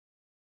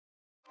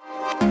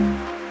You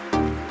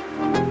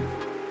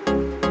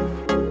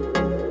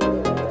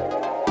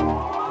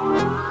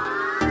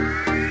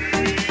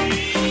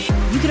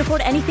can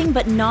afford anything,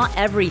 but not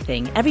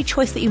everything. Every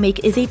choice that you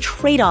make is a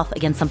trade-off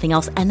against something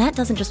else, and that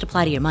doesn't just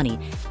apply to your money.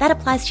 That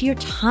applies to your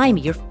time,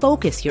 your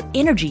focus, your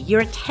energy,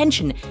 your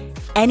attention,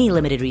 any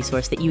limited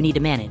resource that you need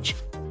to manage.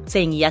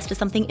 Saying yes to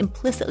something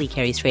implicitly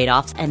carries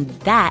trade-offs, and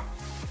that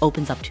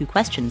opens up two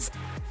questions.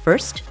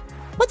 First,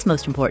 what's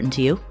most important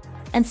to you?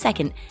 And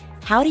second,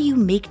 how do you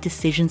make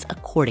decisions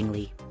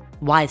accordingly?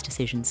 Wise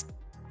decisions.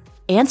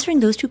 Answering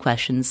those two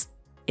questions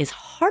is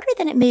harder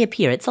than it may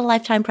appear. It's a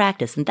lifetime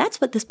practice, and that's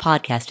what this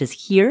podcast is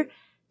here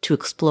to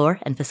explore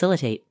and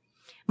facilitate.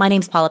 My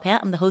name's Paula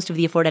Pant. I'm the host of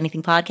the Afford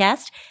Anything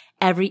podcast.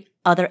 Every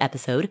other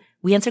episode,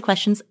 we answer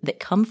questions that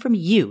come from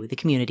you, the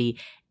community,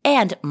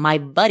 and my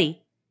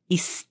buddy,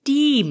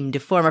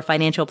 esteemed former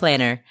financial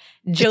planner,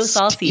 Joe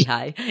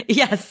Saul-Sehy.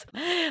 Yes,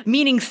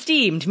 meaning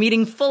steamed,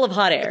 meaning full of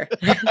hot air.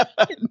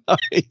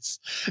 Nice.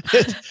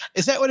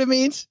 Is that what it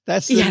means?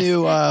 That's the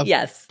new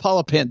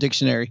Paula Pant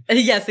dictionary.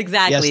 Yes,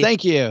 exactly. Yes,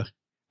 thank you.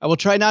 I will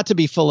try not to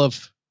be full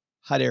of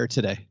hot air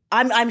today.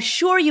 I'm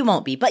sure you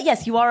won't be, but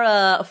yes, you are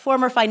a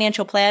former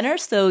financial planner,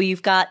 so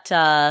you've got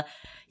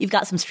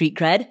some street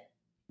cred.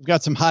 You've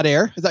got some hot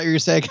air. Is that what you're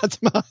saying? Got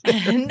some hot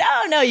air?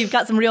 No, you've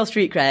got some real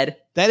street cred.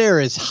 That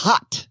air is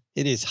hot.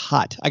 It is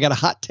hot. I got a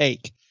hot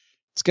take.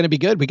 It's going to be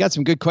good. We got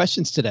some good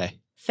questions today.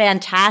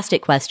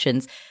 Fantastic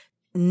questions.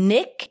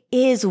 Nick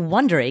is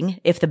wondering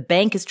if the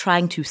bank is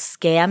trying to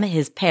scam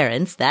his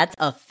parents. That's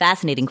a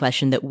fascinating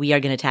question that we are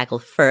going to tackle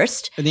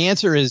first. And the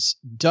answer is,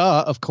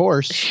 duh, of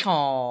course.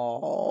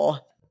 Oh,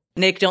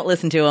 Nick, don't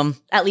listen to him.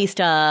 At least,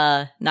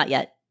 not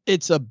yet.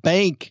 It's a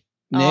bank,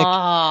 Nick.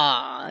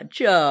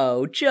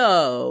 Joe.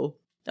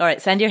 All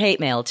right, send your hate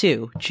mail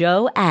to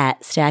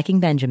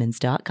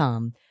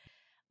joe@stackingbenjamins.com.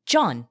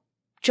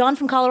 John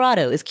from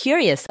Colorado is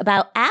curious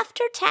about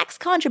after-tax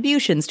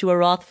contributions to a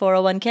Roth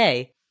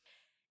 401k.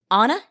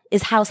 Anna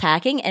is house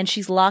hacking and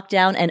she's locked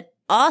down an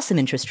awesome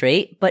interest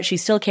rate, but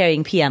she's still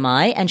carrying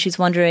PMI and she's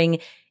wondering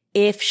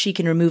if she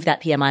can remove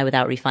that PMI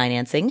without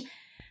refinancing.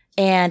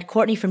 And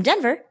Courtney from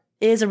Denver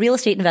is a real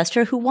estate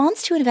investor who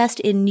wants to invest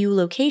in new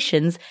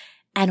locations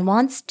and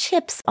wants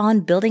tips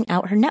on building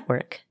out her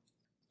network.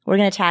 We're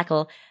going to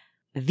tackle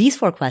these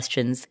four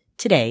questions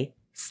today,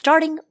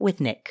 starting with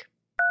Nick.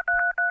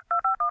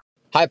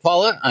 Hi,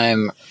 Paula.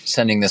 I'm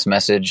sending this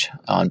message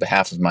on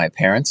behalf of my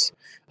parents.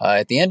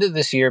 At the end of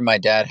this year, my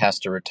dad has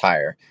to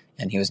retire,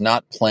 and he was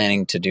not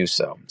planning to do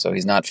so. So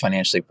he's not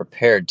financially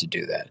prepared to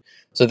do that.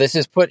 So this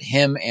has put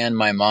him and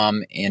my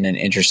mom in an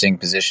interesting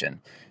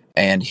position.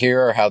 And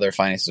here are how their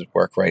finances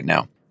work right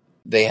now.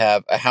 They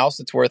have a house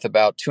that's worth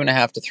about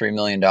 $2.5 to $3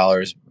 million,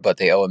 but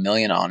they owe $1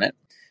 million on it.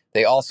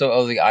 They also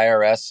owe the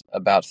IRS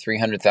about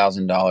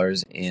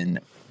 $300,000 in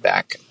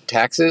back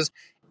taxes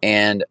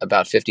and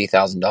about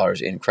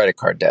 $50,000 in credit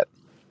card debt.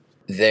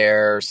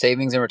 Their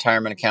savings and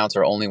retirement accounts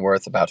are only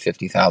worth about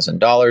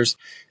 $50,000.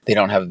 They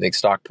don't have a big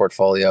stock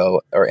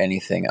portfolio or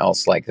anything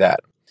else like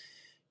that.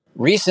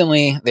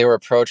 Recently, they were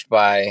approached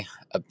by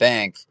a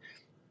bank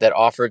that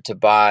offered to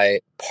buy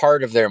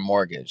part of their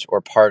mortgage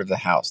or part of the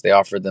house. They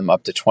offered them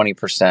up to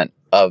 20%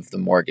 of the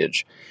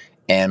mortgage.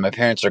 And my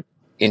parents are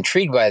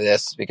intrigued by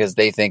this because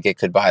they think it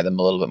could buy them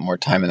a little bit more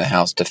time in the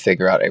house to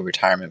figure out a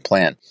retirement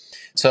plan.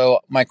 So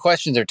my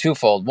questions are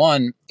twofold.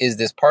 One, is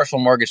this partial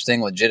mortgage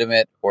thing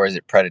legitimate or is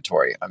it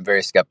predatory? I'm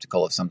very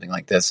skeptical of something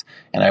like this,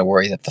 and I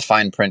worry that the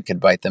fine print could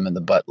bite them in the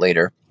butt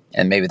later,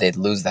 and maybe they'd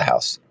lose the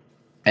house.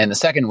 And the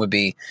second would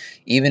be,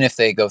 even if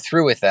they go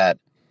through with that,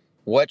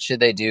 what should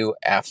they do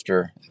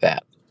after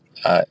that?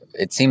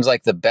 It seems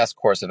like the best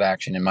course of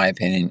action, in my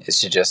opinion,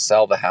 is to just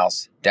sell the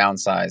house,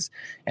 downsize,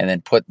 and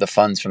then put the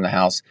funds from the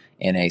house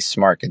in a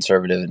smart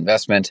conservative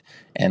investment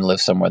and live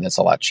somewhere that's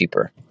a lot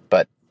cheaper.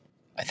 But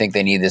I think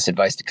they need this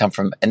advice to come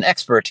from an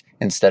expert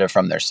instead of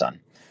from their son.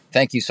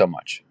 Thank you so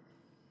much.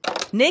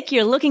 Nick,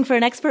 you're looking for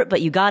an expert,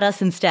 but you got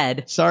us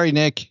instead. Sorry,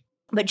 Nick.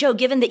 But Joe,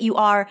 given that you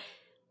are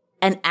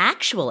an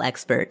actual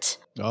expert.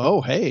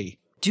 Oh, hey.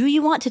 Do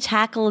you want to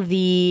tackle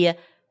the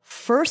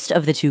first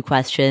of the two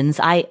questions?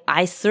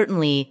 I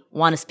certainly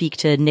want to speak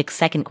to Nick's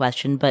second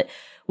question, but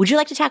would you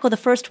like to tackle the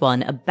first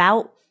one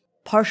about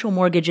partial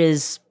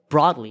mortgages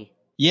broadly?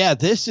 Yeah,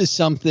 this is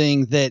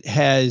something that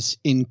has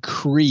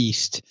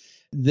increased.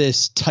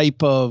 This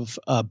type of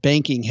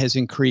banking has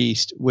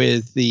increased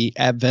with the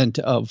advent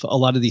of a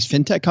lot of these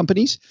fintech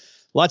companies.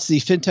 Lots of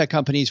these fintech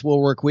companies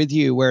will work with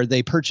you where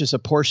they purchase a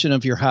portion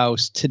of your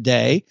house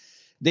today.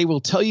 They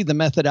will tell you the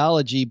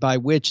methodology by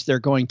which they're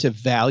going to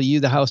value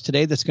the house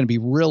today. That's going to be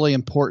really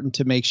important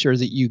to make sure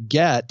that you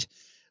get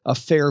a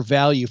fair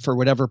value for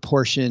whatever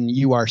portion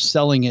you are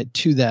selling it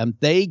to them.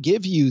 They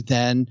give you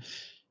then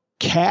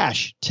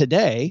cash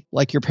today,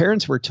 like your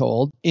parents were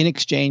told, in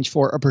exchange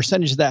for a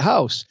percentage of that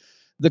house.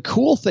 The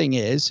cool thing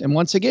is, and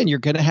once again, you're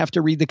going to have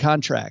to read the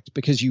contract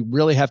because you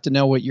really have to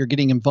know what you're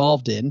getting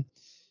involved in.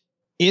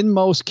 in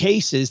most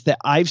cases that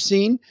I've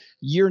seen,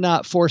 you're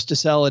not forced to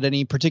sell at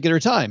any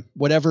particular time.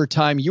 Whatever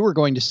time you are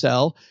going to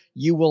sell,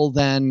 you will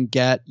then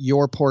get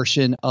your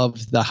portion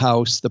of the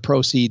house, the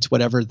proceeds,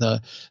 whatever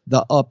the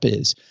up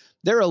is.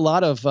 There are a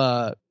lot of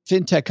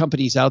fintech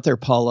companies out there,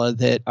 Paula,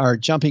 that are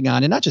jumping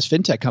on, and not just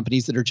fintech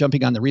companies that are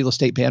jumping on the real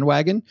estate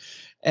bandwagon.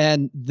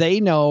 And they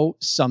know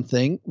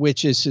something,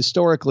 which is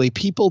historically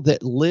people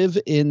that live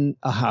in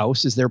a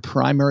house as their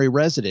primary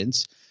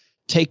residence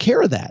take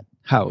care of that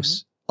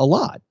house a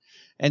lot.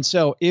 And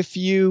so if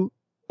you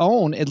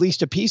own at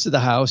least a piece of the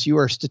house, you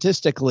are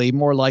statistically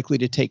more likely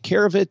to take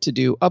care of it, to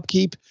do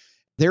upkeep.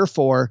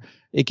 Therefore,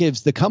 it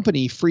gives the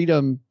company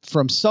freedom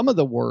from some of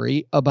the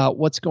worry about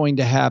what's going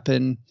to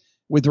happen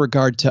with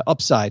regard to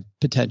upside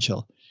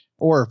potential,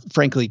 or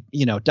frankly,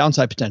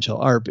 downside potential.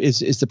 Or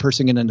is the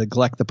person going to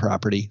neglect the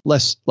property?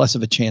 Less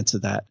of a chance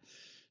of that.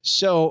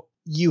 So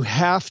you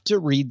have to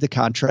read the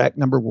contract,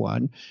 number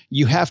one.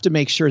 You have to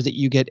make sure that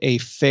you get a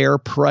fair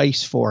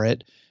price for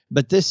it.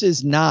 But this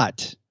is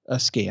not a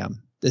scam.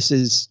 This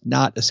is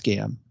not a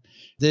scam.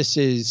 This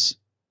is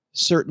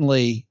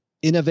certainly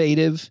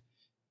innovative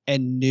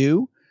and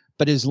new.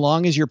 But as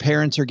long as your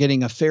parents are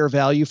getting a fair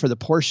value for the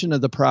portion of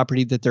the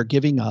property that they're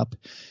giving up,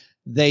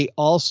 they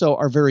also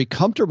are very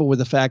comfortable with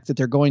the fact that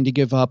they're going to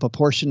give up a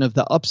portion of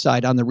the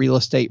upside on the real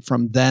estate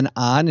from then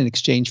on in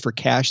exchange for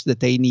cash that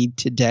they need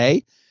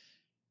today.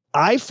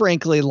 I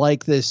frankly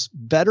like this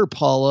better,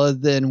 Paula,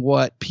 than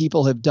what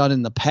people have done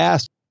in the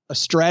past. A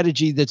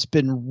strategy that's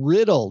been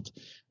riddled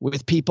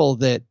with people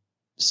that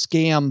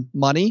scam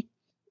money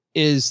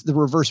is the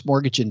reverse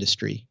mortgage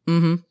industry.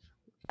 Mm-hmm.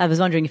 I was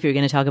wondering if you were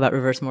going to talk about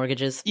reverse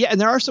mortgages. Yeah, and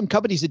there are some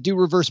companies that do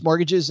reverse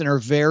mortgages and are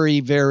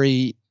very,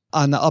 very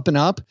on the up and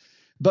up.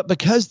 But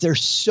because they're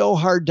so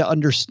hard to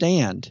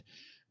understand,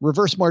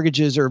 reverse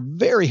mortgages are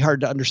very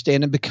hard to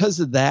understand. And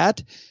because of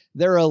that,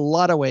 there are a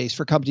lot of ways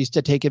for companies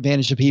to take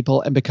advantage of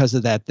people. And because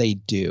of that, they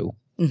do.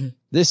 Mm-hmm.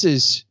 This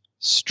is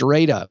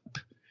straight up.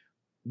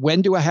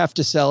 When do I have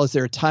to sell? Is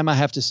there a time I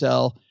have to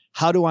sell?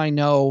 How do I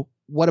know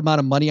what amount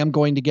of money I'm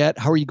going to get?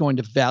 How are you going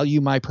to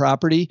value my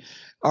property?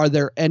 Are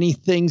there any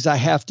things I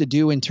have to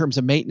do in terms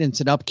of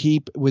maintenance and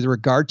upkeep with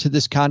regard to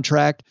this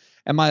contract?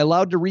 Am I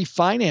allowed to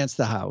refinance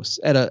the house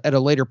at a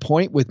later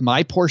point with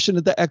my portion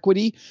of the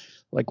equity?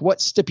 Like,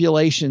 what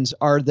stipulations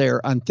are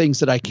there on things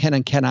that I can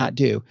and cannot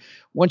do?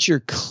 Once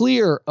you're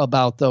clear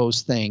about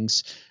those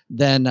things,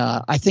 then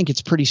I think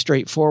it's pretty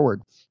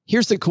straightforward.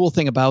 Here's the cool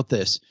thing about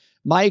this.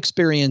 My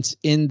experience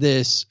in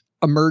this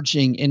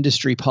emerging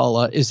industry,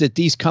 Paula, is that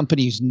these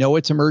companies know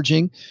it's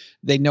emerging.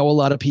 They know a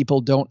lot of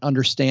people don't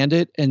understand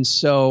it. And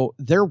so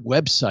their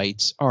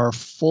websites are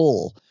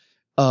full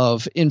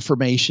of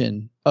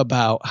information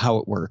about how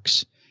it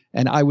works.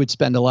 And I would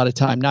spend a lot of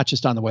time, not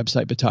just on the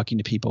website, but talking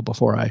to people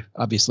before I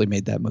obviously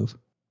made that move.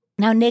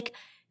 Now, Nick,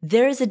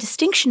 there is a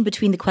distinction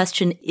between the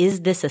question,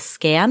 is this a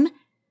scam,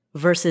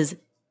 versus,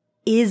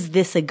 is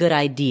this a good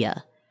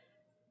idea?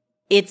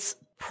 It's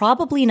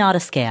probably not a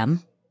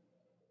scam,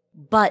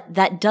 but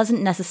that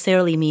doesn't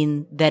necessarily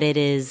mean that it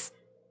is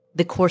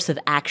the course of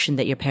action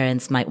that your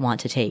parents might want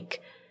to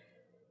take.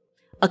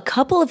 A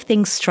couple of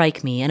things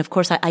strike me, and of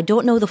course, I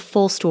don't know the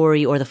full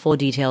story or the full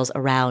details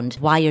around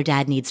why your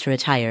dad needs to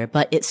retire,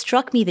 but it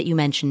struck me that you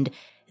mentioned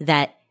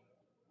that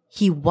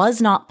he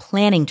was not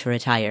planning to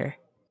retire,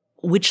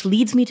 which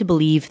leads me to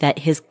believe that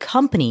his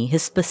company,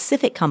 his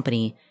specific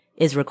company,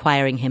 is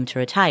requiring him to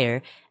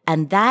retire.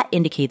 And that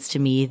indicates to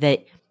me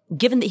that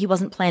given that he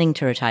wasn't planning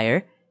to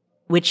retire,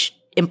 which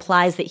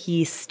implies that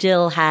he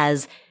still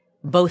has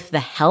both the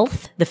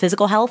health, the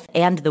physical health,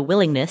 and the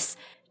willingness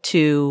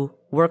to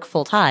work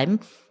full time,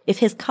 if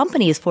his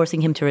company is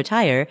forcing him to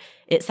retire,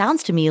 it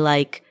sounds to me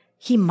like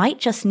he might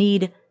just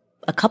need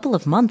a couple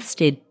of months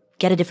to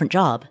get a different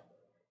job.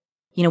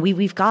 You know,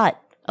 we've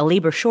got a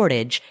labor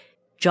shortage.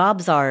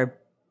 Jobs are,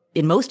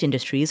 in most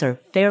industries, are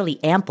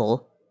fairly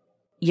ample.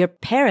 Your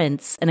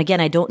parents, and again,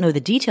 I don't know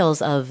the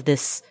details of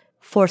this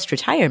forced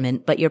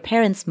retirement, but your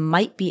parents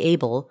might be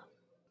able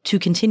to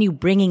continue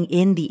bringing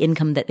in the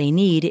income that they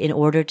need in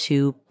order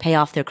to pay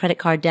off their credit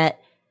card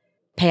debt,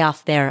 pay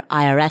off their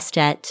IRS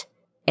debt,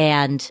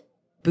 and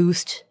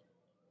boost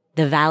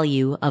the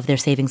value of their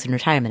savings and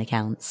retirement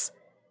accounts.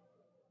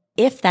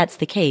 If that's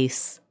the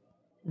case,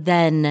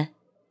 then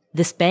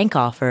this bank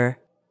offer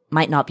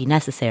might not be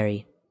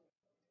necessary.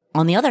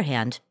 On the other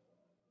hand,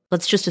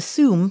 let's just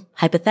assume,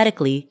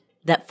 hypothetically,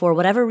 that for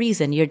whatever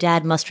reason, your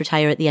dad must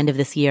retire at the end of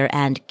this year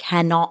and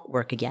cannot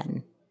work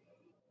again.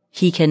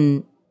 He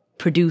can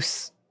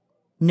produce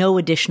no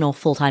additional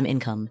full-time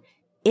income.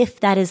 If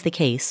that is the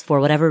case, for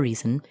whatever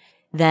reason,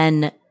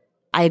 then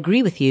I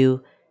agree with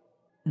you.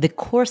 The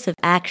course of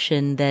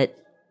action that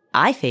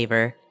I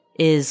favor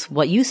is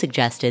what you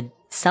suggested.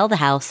 Sell the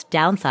house,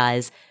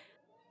 downsize,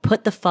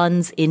 put the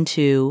funds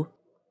into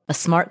a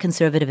smart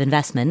conservative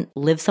investment,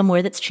 live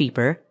somewhere that's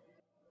cheaper.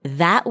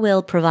 That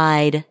will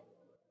provide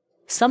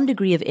some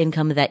degree of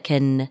income that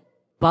can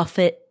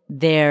buffet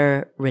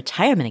their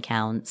retirement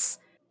accounts.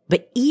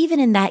 But even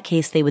in that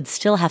case, they would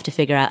still have to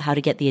figure out how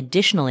to get the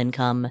additional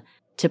income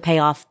to pay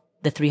off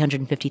the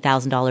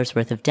 $350,000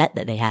 worth of debt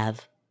that they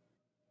have.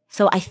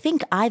 So I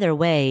think either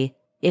way,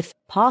 if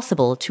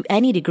possible, to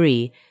any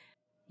degree,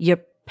 your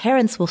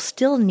parents will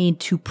still need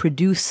to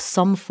produce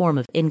some form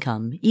of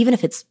income, even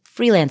if it's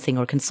freelancing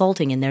or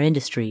consulting in their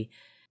industry.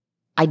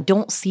 I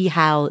don't see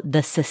how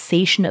the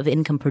cessation of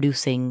income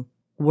producing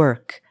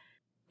work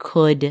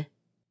could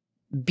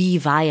be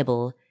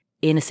viable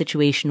in a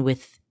situation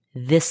with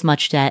this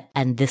much debt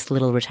and this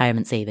little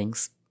retirement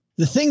savings.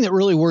 The thing that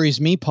really worries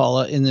me,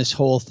 Paula, in this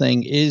whole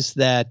thing is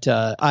that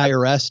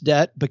IRS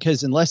debt,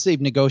 because unless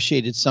they've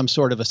negotiated some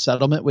sort of a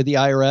settlement with the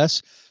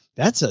IRS,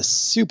 that's a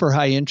super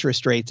high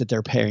interest rate that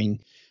they're paying.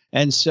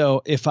 And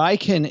so if I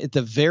can, at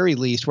the very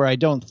least, where I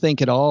don't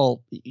think at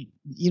all,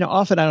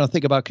 often I don't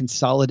think about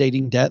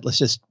consolidating debt, let's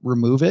just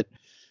remove it.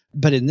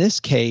 But in this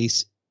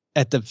case,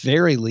 at the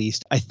very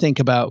least, I think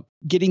about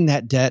getting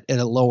that debt at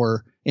a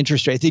lower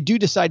interest rate. If they do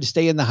decide to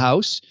stay in the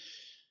house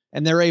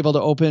and they're able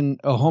to open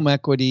a home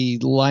equity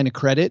line of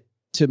credit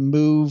to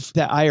move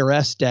the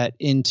IRS debt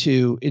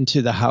into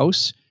the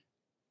house,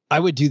 I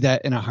would do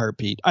that in a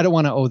heartbeat. I don't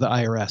want to owe the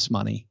IRS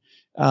money.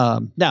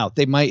 Now,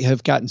 they might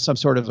have gotten some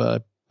sort of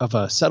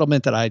a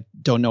settlement that I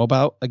don't know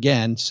about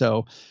again.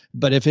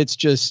 But if it's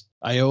just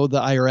I owe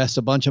the IRS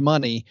a bunch of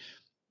money,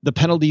 the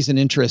penalties and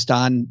interest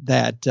on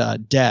that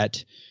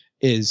debt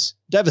is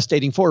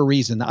devastating for a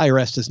reason. The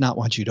IRS does not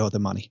want you to owe the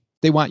money.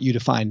 They want you to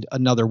find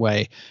another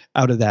way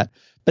out of that.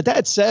 But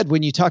that said,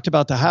 when you talked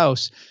about the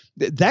house,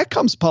 that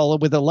comes, Paula,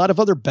 with a lot of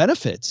other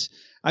benefits.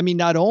 I mean,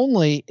 not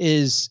only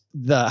is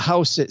the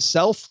house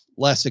itself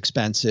less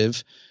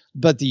expensive,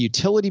 but the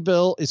utility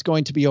bill is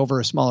going to be over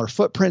a smaller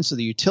footprint. So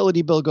the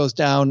utility bill goes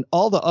down,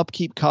 all the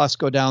upkeep costs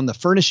go down, the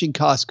furnishing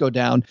costs go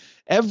down,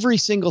 every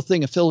single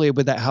thing affiliated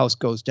with that house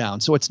goes down.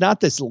 So it's not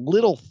this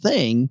little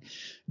thing,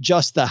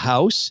 just the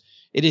house.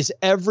 It is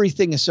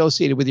everything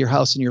associated with your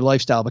house, and your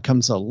lifestyle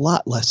becomes a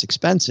lot less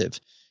expensive.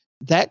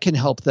 That can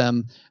help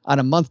them on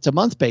a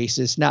month-to-month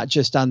basis, not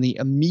just on the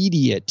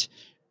immediate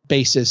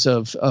basis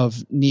of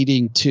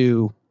needing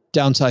to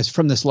downsize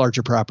from this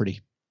larger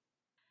property.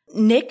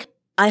 Nick,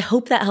 I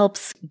hope that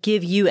helps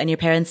give you and your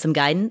parents some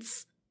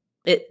guidance.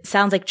 It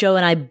sounds like Joe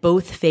and I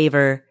both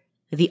favor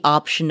the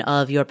option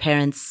of your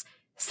parents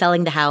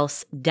selling the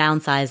house,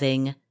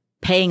 downsizing,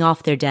 paying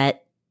off their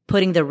debt,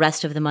 putting the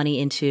rest of the money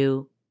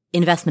into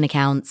investment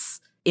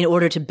accounts in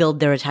order to build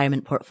their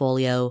retirement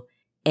portfolio,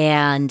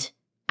 and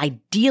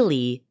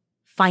ideally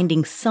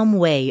finding some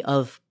way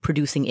of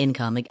producing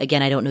income.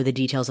 Again, I don't know the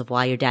details of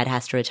why your dad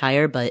has to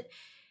retire, but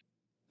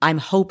I'm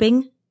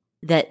hoping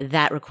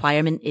that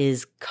requirement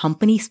is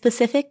company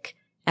specific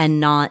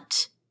and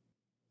not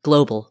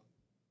global,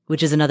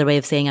 which is another way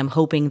of saying I'm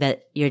hoping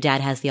that your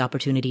dad has the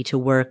opportunity to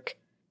work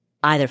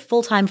either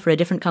full-time for a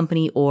different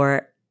company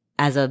or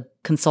as a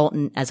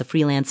consultant, as a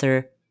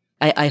freelancer.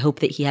 I hope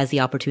that he has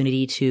the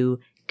opportunity to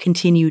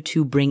continue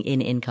to bring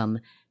in income,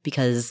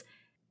 because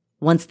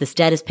once this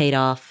debt is paid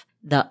off,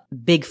 the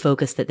big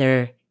focus that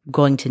they're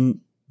going to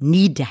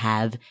need to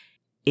have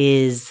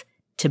is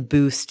to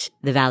boost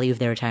the value of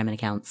their retirement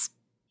accounts.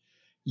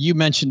 You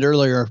mentioned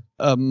earlier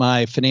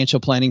my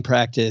financial planning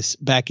practice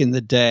back in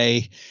the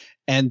day,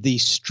 and the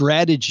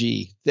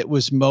strategy that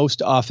was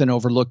most often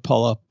overlooked,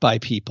 Paula, by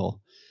people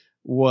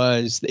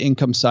was the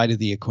income side of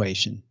the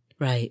equation.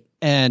 Right.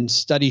 And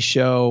studies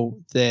show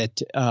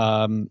that,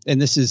 and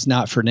this is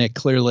not for Nick,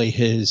 clearly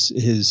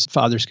his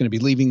father's going to be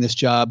leaving this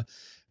job.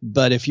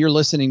 But if you're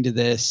listening to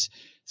this,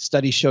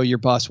 studies show your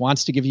boss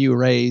wants to give you a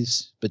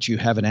raise, but you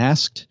haven't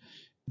asked.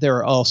 There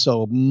are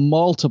also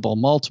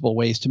multiple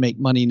ways to make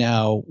money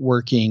now,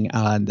 working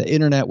on the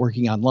internet,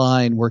 working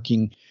online,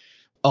 working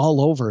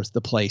all over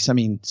the place. I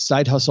mean,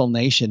 Side Hustle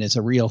Nation is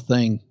a real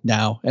thing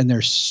now, and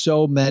there's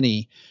so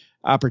many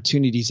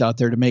opportunities out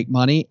there to make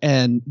money.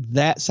 And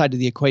that side of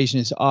the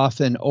equation is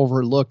often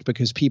overlooked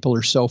because people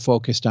are so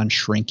focused on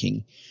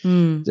shrinking.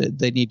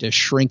 They need to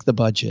shrink the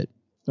budget.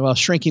 Well,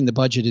 shrinking the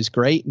budget is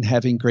great, and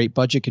having great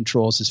budget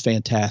controls is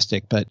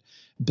fantastic. But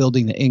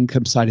building the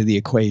income side of the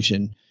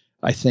equation,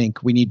 I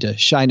think we need to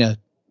shine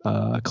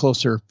a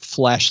closer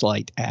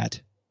flashlight at.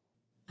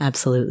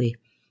 Absolutely.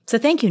 So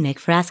thank you, Nick,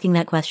 for asking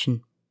that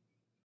question.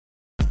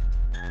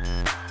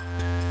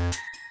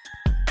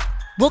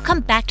 We'll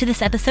come back to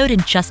this episode in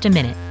just a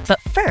minute.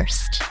 But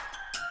first,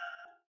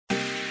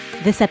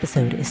 this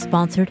episode is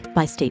sponsored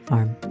by State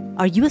Farm.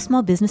 Are you a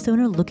small business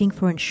owner looking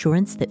for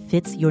insurance that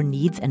fits your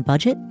needs and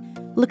budget?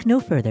 Look no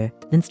further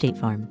than State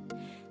Farm.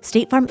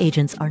 State Farm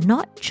agents are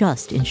not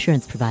just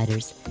insurance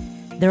providers.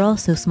 They're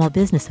also small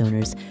business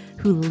owners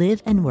who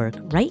live and work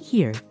right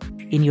here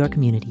in your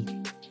community.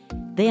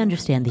 They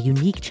understand the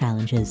unique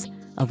challenges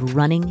of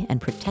running and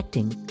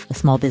protecting a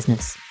small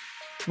business.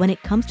 When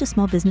it comes to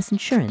small business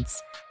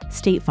insurance,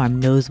 State Farm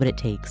knows what it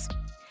takes.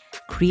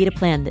 Create a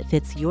plan that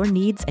fits your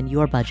needs and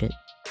your budget.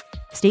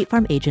 State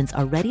Farm agents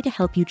are ready to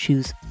help you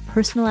choose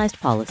personalized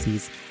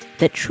policies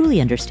that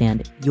truly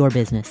understand your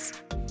business.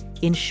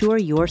 Insure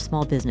your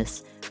small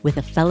business with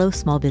a fellow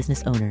small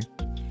business owner.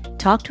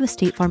 Talk to a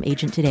State Farm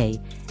agent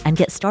today and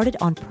get started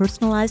on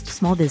personalized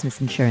small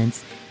business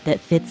insurance that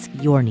fits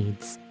your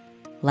needs.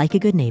 Like a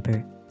good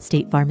neighbor,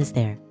 State Farm is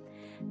there.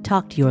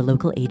 Talk to your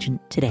local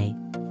agent today.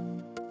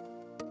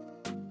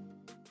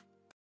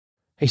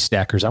 Hey,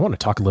 Stackers, I want to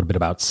talk a little bit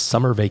about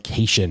summer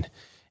vacation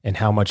and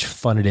how much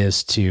fun it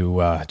is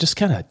to just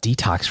kind of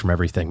detox from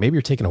everything. Maybe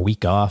you're taking a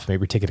week off. Maybe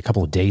you're taking a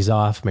couple of days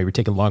off. Maybe you're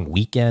taking long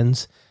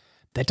weekends.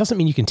 That doesn't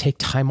mean you can take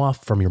time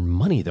off from your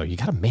money, though. You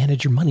got to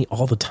manage your money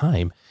all the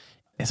time.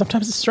 And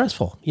sometimes it's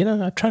stressful. You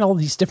know, I've tried all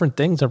these different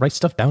things. I write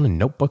stuff down in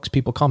notebooks.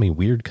 People call me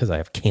weird because I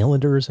have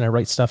calendars and I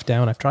write stuff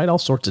down. I've tried all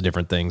sorts of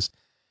different things.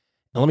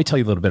 Now, let me tell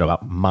you a little bit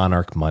about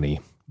Monarch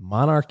Money.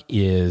 Monarch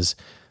is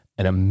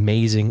an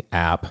amazing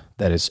app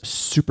that is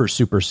super,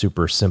 super,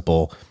 super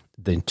simple.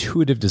 The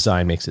intuitive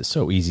design makes it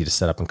so easy to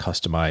set up and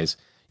customize.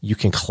 You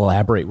can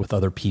collaborate with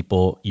other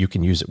people. You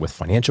can use it with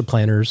financial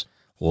planners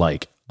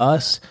like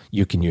us.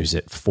 You can use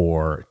it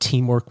for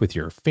teamwork with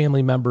your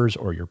family members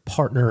or your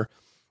partner.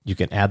 You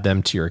can add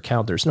them to your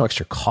account. There's no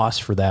extra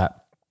cost for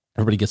that.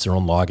 Everybody gets their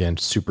own login,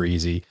 super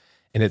easy,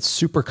 and it's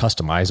super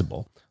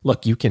customizable.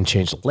 Look, you can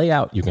change the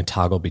layout. You can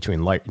toggle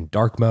between light and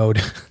dark mode.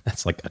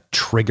 That's like a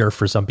trigger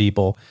for some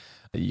people.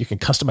 You can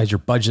customize your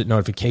budget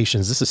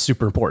notifications. This is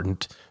super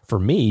important for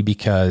me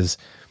because,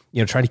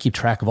 you know, trying to keep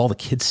track of all the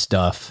kids'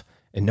 stuff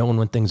and knowing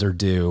when things are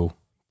due,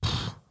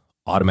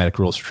 automatic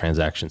rules for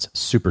transactions,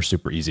 super,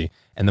 super easy.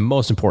 And the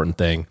most important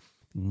thing,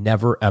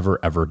 never, ever,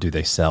 ever do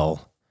they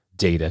sell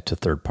data to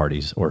third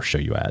parties or show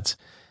you ads.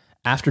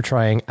 After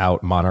trying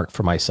out Monarch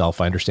for myself,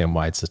 I understand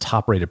why it's the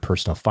top-rated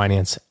personal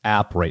finance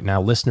app right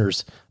now.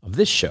 Listeners of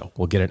this show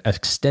will get an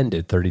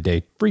extended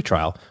 30-day free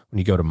trial when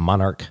you go to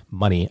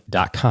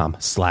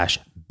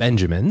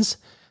monarchmoney.com/Benjamins.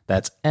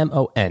 That's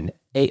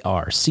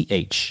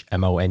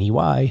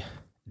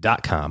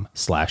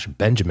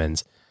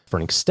monarchmoney.com/Benjamins for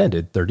an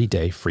extended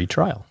 30-day free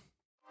trial.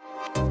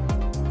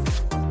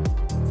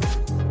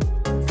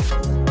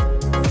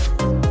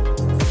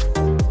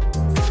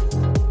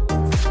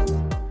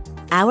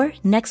 Our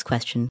next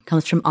question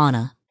comes from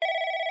Anna.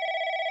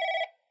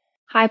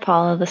 Hi,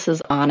 Paula. This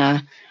is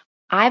Anna.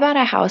 I bought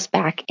a house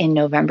back in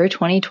November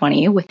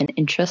 2020 with an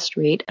interest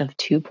rate of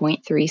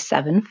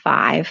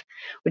 2.375,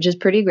 which is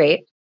pretty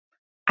great.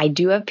 I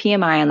do have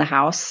PMI on the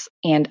house,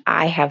 and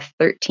I have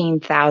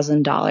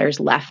 $13,000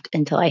 left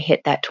until I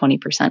hit that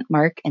 20%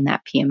 mark and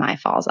that PMI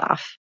falls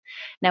off.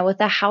 Now, with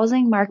the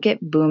housing market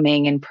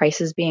booming and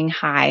prices being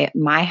high,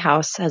 my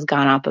house has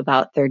gone up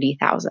about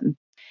 $30,000.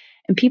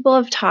 And people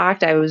have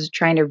talked, I was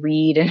trying to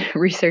read and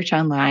research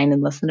online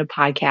and listen to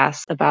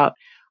podcasts about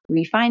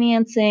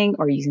refinancing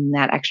or using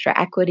that extra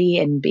equity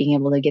and being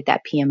able to get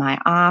that PMI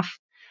off.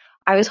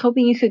 I was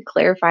hoping you could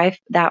clarify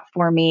that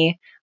for me.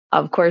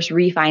 Of course,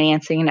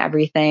 refinancing and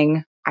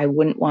everything I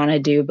wouldn't want to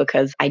do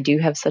because I do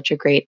have such a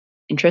great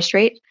interest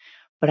rate,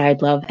 but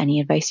I'd love any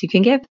advice you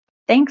can give.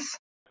 Thanks.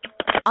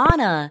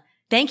 Anna,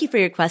 thank you for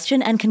your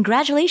question and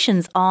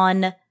congratulations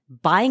on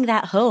buying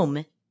that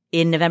home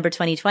in November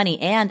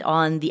 2020 and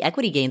on the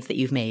equity gains that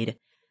you've made.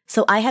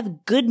 So I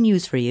have good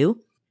news for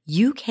you.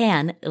 You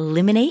can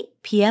eliminate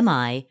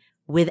PMI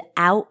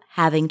without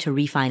having to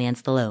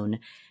refinance the loan.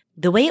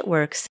 The way it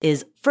works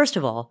is, first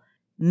of all,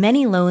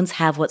 many loans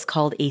have what's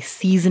called a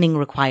seasoning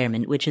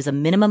requirement, which is a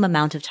minimum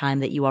amount of time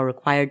that you are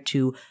required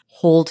to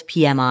hold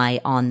PMI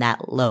on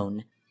that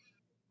loan.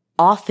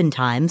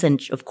 Oftentimes,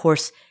 and of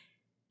course,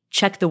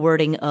 check the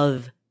wording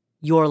of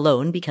your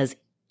loan because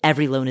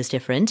every loan is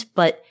different,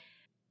 but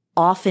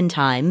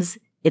oftentimes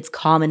it's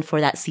common for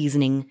that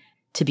seasoning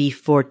to be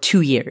for 2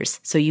 years.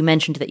 So you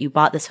mentioned that you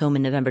bought this home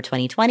in November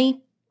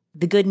 2020.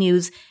 The good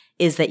news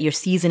is that your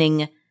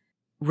seasoning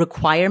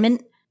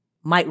requirement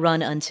might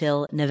run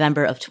until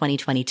November of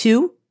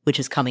 2022, which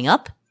is coming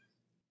up.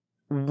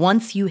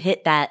 Once you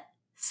hit that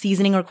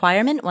seasoning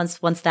requirement,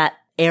 once that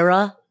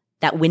era,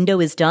 that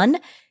window is done,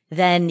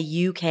 then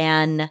you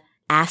can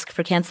ask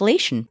for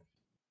cancellation.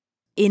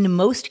 In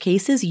most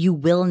cases, you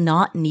will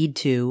not need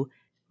to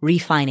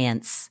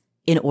refinance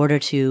in order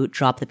to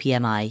drop the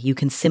PMI. You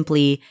can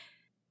simply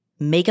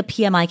make a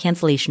PMI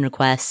cancellation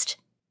request,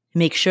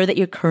 make sure that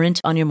you're current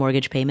on your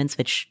mortgage payments,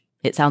 which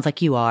it sounds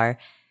like you are,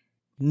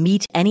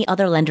 meet any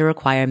other lender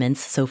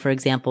requirements. So for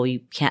example,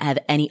 you can't have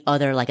any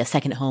other, like a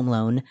second home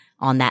loan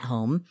on that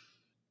home.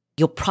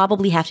 You'll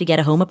probably have to get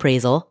a home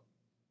appraisal,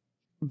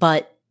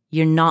 but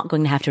you're not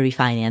going to have to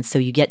refinance. So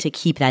you get to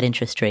keep that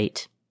interest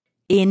rate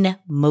in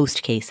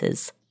most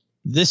cases.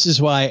 This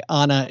is why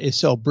Anna is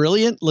so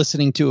brilliant.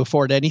 Listening to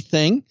Afford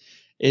Anything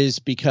is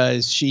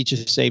because she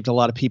just saved a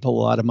lot of people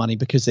a lot of money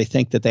because they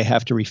think that they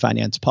have to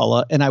refinance,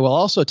 Paula. And I will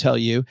also tell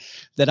you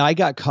that I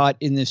got caught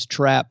in this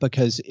trap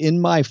because in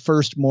my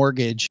first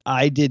mortgage,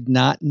 I did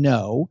not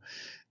know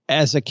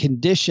as a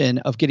condition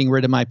of getting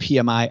rid of my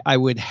PMI, I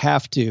would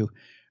have to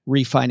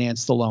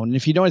refinance the loan. And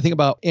if you know anything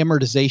about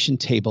amortization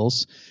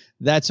tables,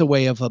 that's a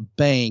way of a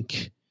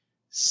bank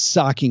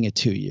socking it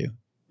to you.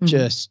 Mm-hmm.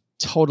 Just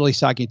totally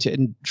socking to it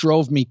and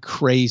drove me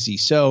crazy.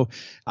 So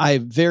I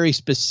very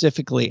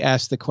specifically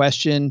asked the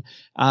question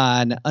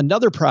on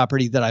another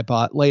property that I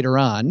bought later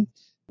on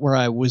where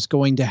I was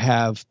going to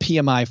have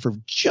PMI for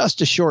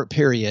just a short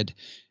period.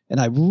 and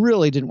I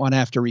really didn't want to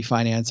have to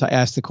refinance. I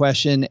asked the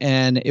question,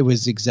 and it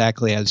was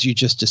exactly as you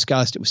just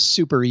discussed. It was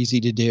super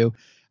easy to do.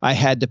 I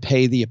had to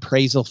pay the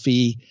appraisal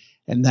fee,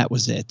 and that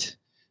was it.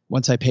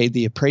 Once I paid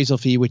the appraisal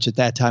fee, which at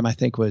that time I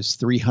think was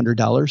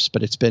 $300,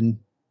 but it's been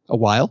a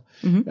while.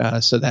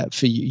 So that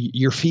fee,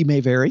 your fee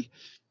may vary,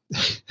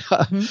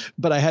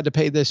 but I had to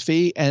pay this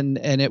fee, and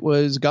it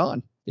was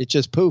gone. It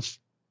just poof,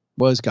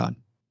 was gone.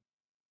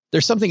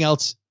 There's something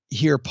else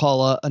here,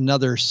 Paula,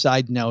 another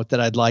side note that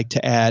I'd like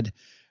to add,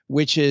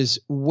 which is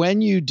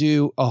when you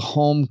do a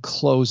home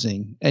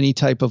closing, any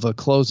type of a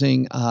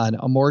closing on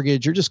a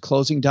mortgage or just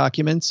closing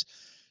documents,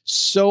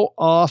 so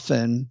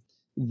often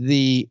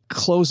the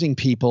closing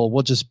people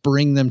will just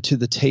bring them to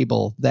the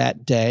table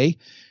that day.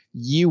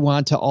 You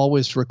want to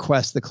always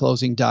request the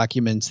closing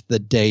documents the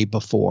day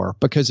before,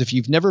 because if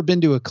you've never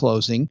been to a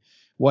closing,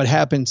 what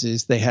happens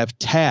is they have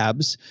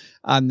tabs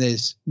on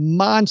this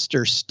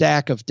monster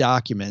stack of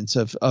documents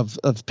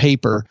of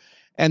paper,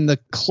 and the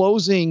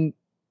closing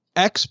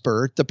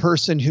expert, the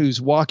person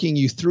who's walking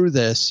you through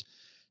this,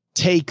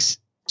 takes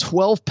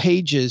 12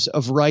 pages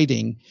of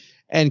writing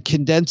and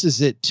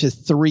condenses it to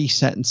 3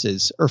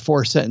 sentences or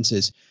 4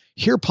 sentences.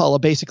 Here, Paula,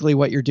 basically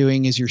what you're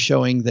doing is you're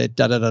showing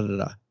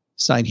that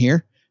sign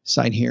here,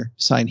 sign here,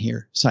 sign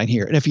here, sign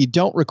here. And if you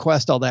don't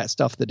request all that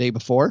stuff the day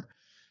before,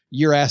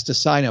 you're asked to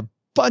sign a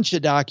bunch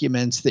of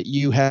documents that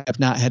you have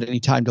not had any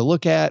time to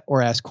look at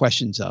or ask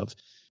questions of.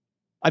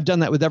 I've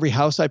done that with every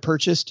house I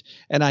purchased,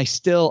 and I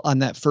still, on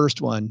that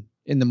first one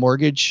in the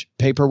mortgage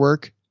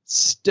paperwork,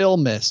 still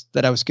missed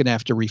that I was going to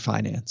have to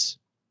refinance.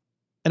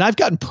 And I've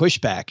gotten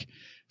pushback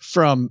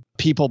from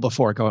people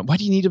before going, why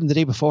do you need them the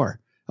day before?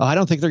 Oh, I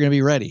don't think they're going to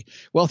be ready.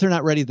 Well, if they're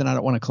not ready, then I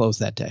don't want to close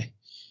that day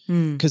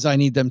because I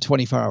need them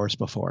 24 hours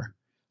before.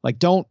 Like,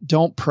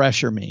 don't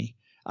pressure me.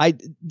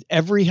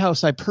 Every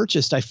house I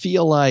purchased, I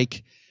feel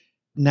like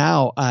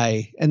now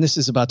and this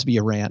is about to be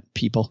a rant,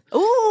 people.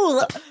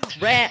 Ooh,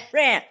 rant.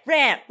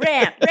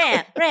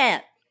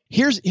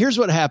 Here's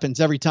what happens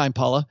every time,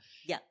 Paula.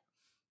 Yeah.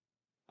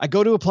 I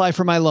go to apply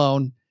for my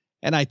loan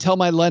and I tell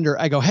my lender,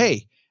 I go,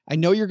 hey, I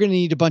know you're going to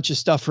need a bunch of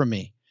stuff from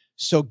me.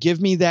 So give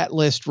me that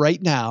list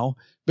right now,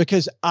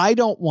 because I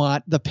don't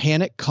want the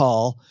panic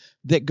call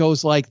that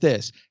goes like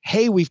this.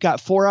 Hey, we've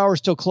got 4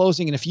 hours till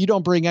closing, and if you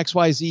don't bring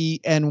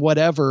XYZ and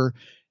whatever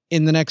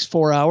in the next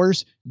 4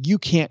 hours, you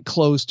can't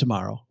close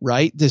tomorrow,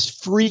 right? This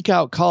freak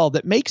out call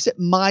that makes it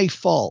my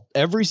fault.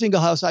 Every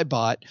single house I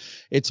bought,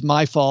 it's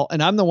my fault,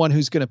 and I'm the one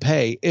who's going to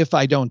pay if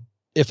I don't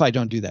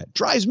do that.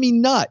 Drives me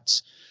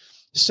nuts.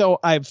 So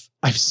I've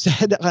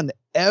said on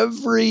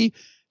every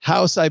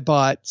house I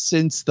bought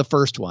since the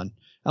first one,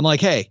 I'm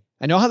like, hey,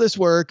 I know how this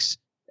works.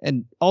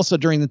 And also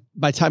during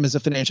my time as a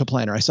financial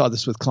planner, I saw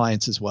this with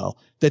clients as well,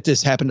 that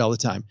this happened all the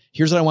time.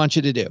 Here's what I want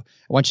you to do.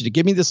 I want you to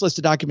give me this list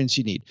of documents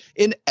you need.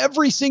 In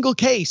every single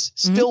case,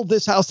 still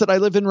this house that I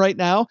live in right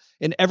now,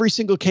 in every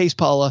single case,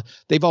 Paula,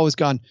 they've always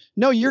gone,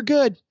 no, you're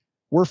good.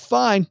 We're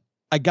fine.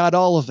 I got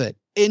all of it.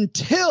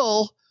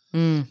 Until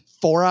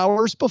 4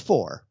 hours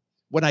before,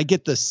 when I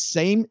get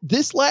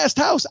this last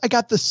house, I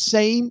got the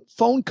same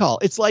phone call.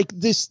 It's like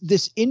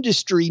this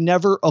industry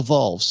never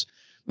evolves.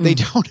 They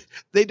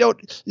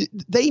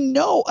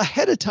know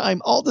ahead of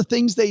time all the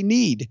things they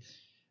need.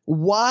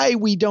 Why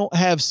we don't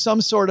have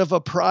some sort of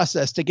a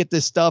process to get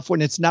this stuff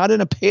when it's not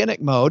in a panic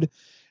mode.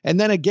 And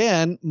then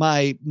again,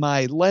 my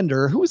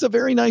lender, who is a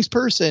very nice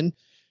person,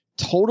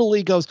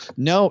 totally goes,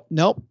 no,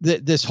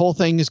 this whole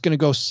thing is going to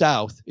go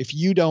south if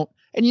you don't.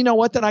 And you know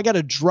what? Then I got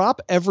to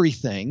drop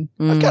everything.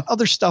 I've got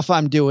other stuff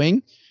I'm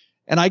doing.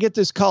 And I get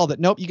this call that,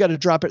 nope, you got to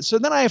drop it. So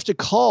then I have to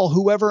call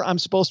whoever I'm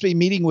supposed to be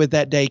meeting with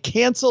that day,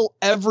 cancel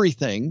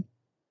everything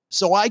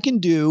so I can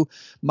do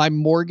my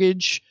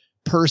mortgage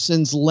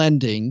person's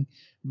lending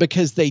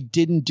because they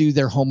didn't do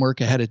their homework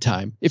ahead of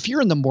time. If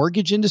you're in the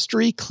mortgage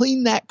industry,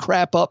 clean that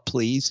crap up,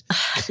 please.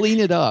 Clean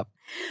it up.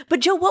 But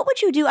Joe, what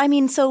would you do? I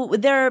mean, so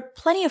there are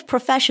plenty of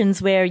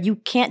professions where you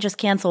can't just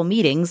cancel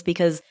meetings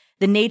because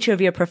the nature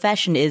of your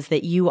profession is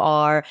that you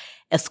are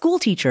a school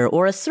teacher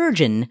or a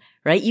surgeon,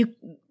 right?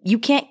 You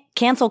can't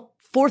cancel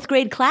 4th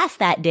grade class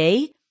that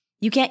day.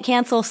 You can't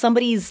cancel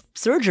somebody's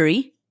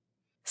surgery.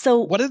 So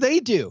what do they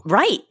do?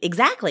 Right.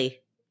 Exactly.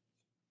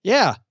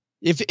 Yeah.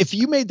 If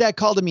you made that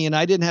call to me and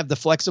I didn't have the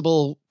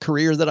flexible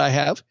career that I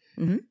have,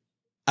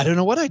 I don't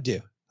know what I'd do.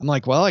 I'm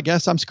like, well, I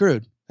guess I'm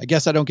screwed. I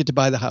guess I don't get to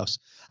buy the house.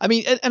 I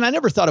mean, and I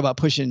never thought about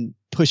pushing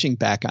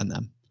back on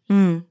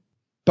them.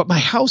 But my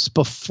house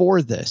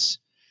before this,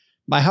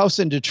 my house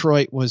in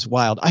Detroit was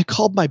wild. I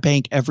called my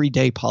bank every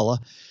day, Paula.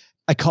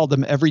 I called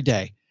them every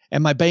day.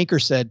 And my banker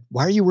said,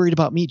 why are you worried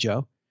about me,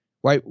 Joe?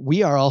 Why,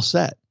 we are all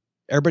set.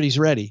 Everybody's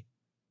ready.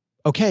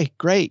 Okay,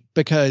 great.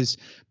 Because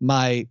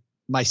my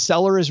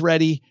seller is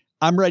ready.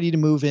 I'm ready to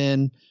move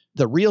in.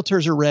 The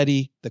realtors are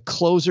ready. The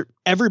closer,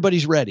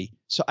 everybody's ready.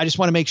 So I just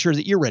want to make sure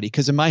that you're ready.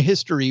 Because in my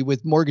history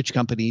with mortgage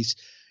companies,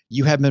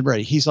 you haven't been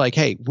ready. He's like,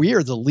 hey, we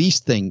are the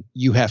least thing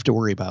you have to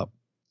worry about.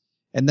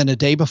 And then a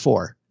day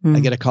before, I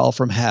get a call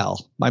from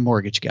Hal, my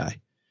mortgage guy,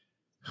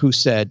 who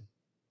said,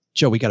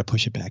 Joe, we got to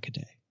push it back a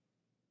day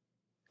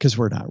because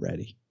we're not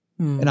ready.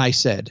 And I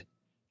said,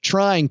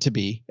 trying to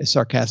be as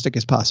sarcastic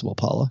as possible,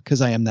 Paula,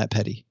 because I am that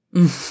petty.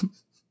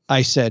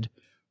 I said,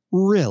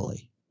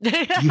 really?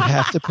 You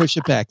have to push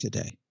it back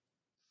today?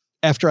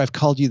 After I've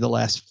called you the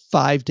last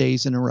 5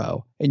 days in a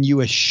row and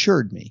you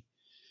assured me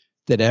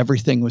that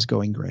everything was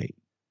going great.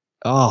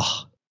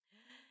 Oh.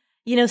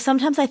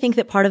 Sometimes I think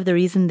that part of the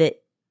reason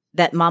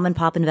that mom and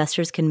pop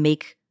investors can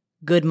make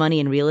good money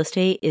in real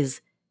estate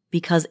is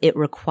because it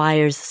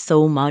requires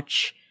so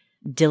much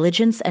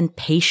diligence and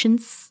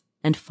patience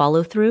and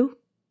follow through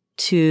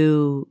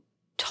to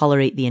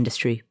tolerate the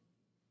industry.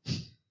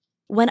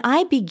 When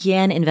I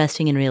began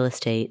investing in real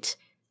estate,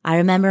 I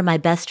remember my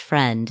best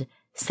friend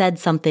said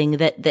something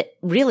that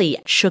really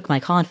shook my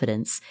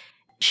confidence.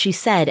 She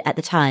said at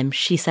the time,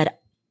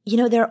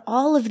 there are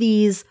all of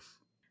these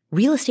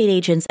real estate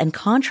agents and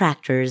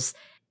contractors.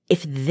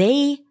 If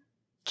they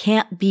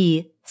can't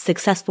be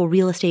successful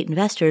real estate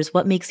investors,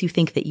 what makes you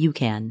think that you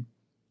can?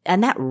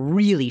 And that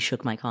really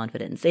shook my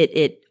confidence.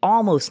 It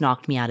almost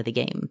knocked me out of the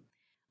game.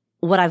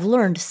 What I've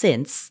learned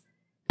since,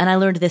 and I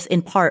learned this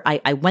in part,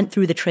 I went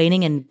through the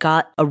training and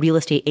got a real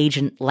estate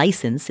agent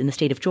license in the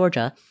state of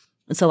Georgia.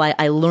 And so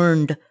I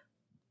learned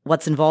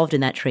what's involved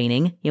in that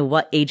training,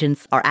 what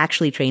agents are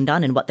actually trained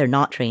on and what they're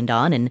not trained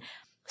on. And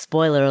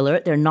spoiler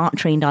alert, they're not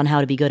trained on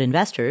how to be good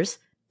investors.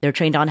 They're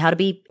trained on how to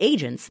be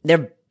agents.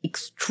 They're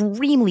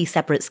extremely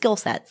separate skill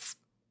sets.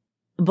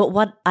 But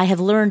what I have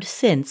learned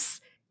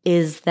since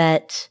is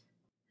that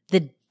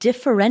the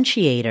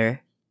differentiator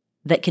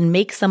that can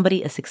make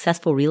somebody a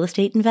successful real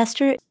estate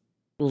investor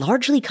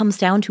largely comes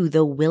down to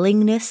the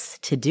willingness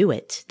to do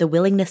it, the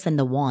willingness and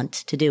the want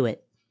to do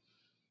it.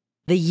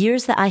 The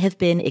years that I have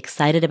been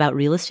excited about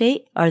real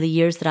estate are the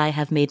years that I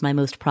have made my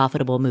most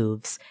profitable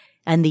moves.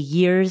 And the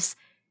years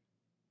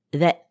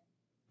that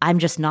I'm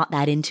just not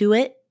that into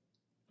it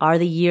are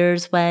the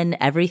years when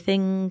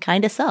everything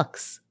kind of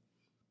sucks.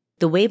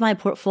 The way my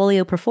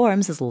portfolio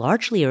performs is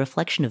largely a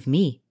reflection of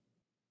me.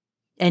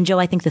 And Joe,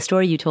 I think the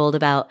story you told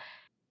about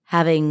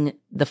having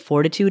the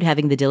fortitude,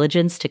 having the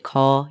diligence to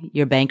call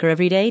your banker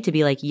every day to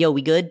be like, yo,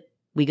 we good?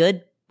 We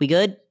good? We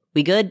good?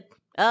 We good?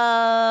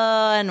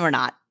 And we're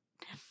not.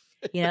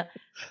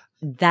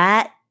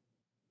 That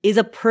is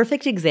a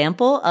perfect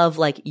example of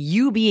like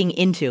you being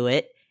into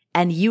it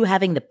and you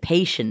having the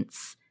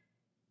patience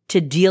to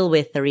deal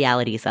with the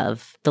realities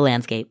of the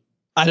landscape.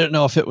 I don't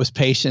know if it was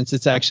patience.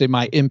 It's actually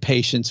my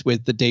impatience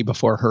with the day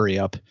before hurry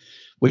up,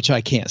 which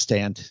I can't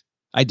stand.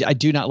 I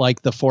do not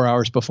like the 4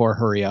 hours before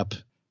hurry up.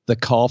 The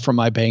call from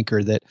my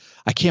banker that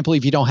I can't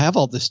believe you don't have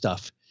all this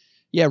stuff.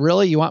 Yeah,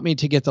 really? You want me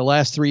to get the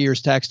last 3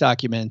 years tax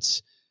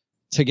documents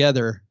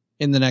together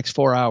in the next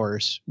 4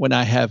 hours when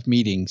I have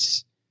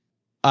meetings?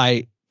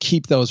 I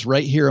keep those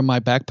right here in my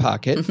back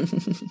pocket.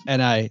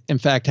 And I, in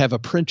fact, have a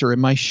printer in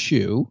my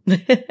shoe.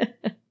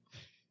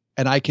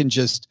 And I can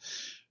just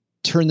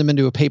turn them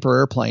into a paper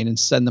airplane and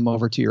send them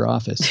over to your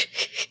office.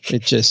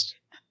 It just...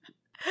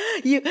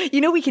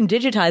 we can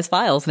digitize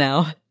files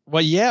now.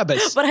 Well, yeah, but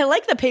I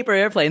like the paper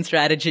airplane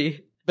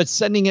strategy. But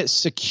sending it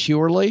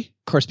securely,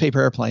 of course,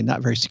 paper airplane,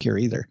 not very secure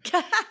either.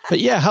 But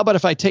yeah, how about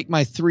if I take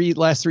my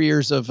last 3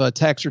 years of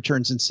tax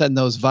returns and send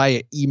those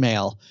via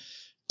email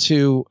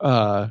to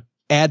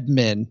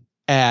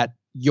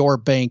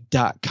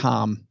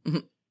admin@yourbank.com? Mm-hmm.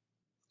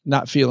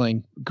 Not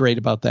feeling great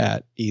about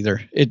that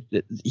either.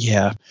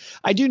 Yeah.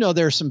 I do know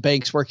there are some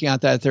banks working on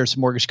that. There are some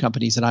mortgage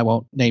companies, and I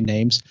won't name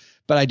names,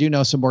 but I do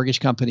know some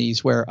mortgage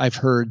companies where I've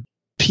heard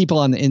people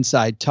on the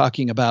inside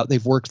talking about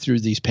they've worked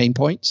through these pain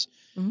points.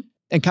 Mm-hmm.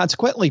 And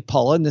consequently,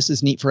 Paula, and this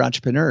is neat for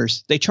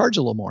entrepreneurs, they charge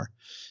a little more.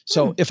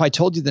 So if I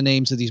told you the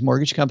names of these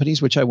mortgage companies,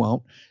 which I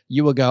won't,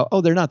 you will go, oh,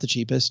 they're not the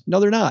cheapest.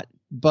 No, they're not.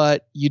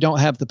 But you don't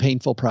have the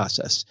painful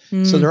process.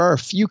 So there are a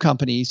few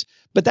companies,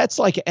 but that's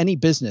like any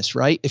business,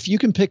 right? If you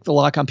can pick the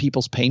lock on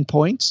people's pain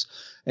points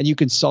and you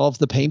can solve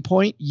the pain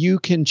point, you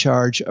can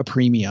charge a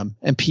premium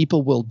and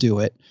people will do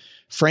it.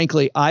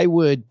 Frankly, I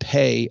would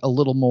pay a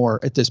little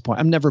more at this point.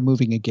 I'm never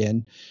moving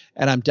again.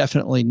 And I'm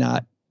definitely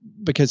not,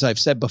 because I've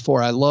said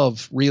before, I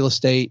love real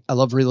estate. I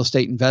love real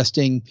estate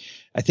investing.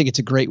 I think it's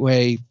a great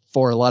way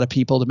for a lot of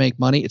people to make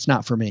money. It's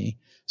not for me.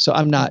 So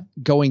I'm not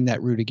going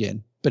that route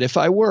again. But if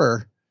I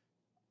were,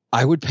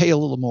 I would pay a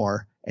little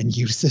more and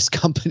use this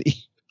company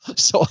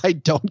so I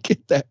don't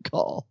get that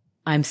call.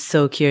 I'm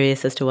so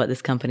curious as to what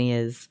this company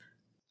is.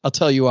 I'll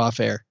tell you off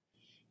air.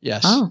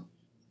 Yes. Oh,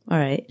 all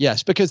right.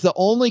 Yes, because the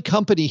only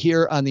company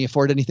here on the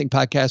Afford Anything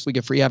podcast we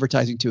get free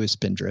advertising to is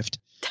Spindrift.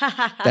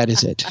 That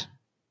is it.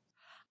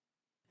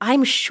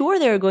 I'm sure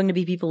there are going to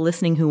be people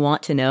listening who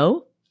want to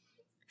know.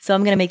 So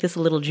I'm going to make this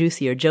a little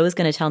juicier. Joe is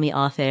going to tell me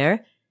off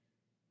air,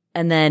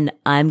 and then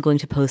I'm going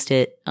to post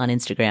it on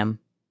Instagram.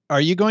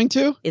 Are you going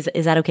to? Is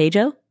that okay,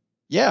 Joe?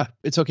 Yeah,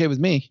 it's okay with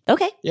me.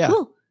 Okay, yeah.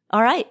 Cool.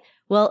 All right.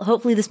 Well,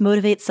 hopefully this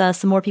motivates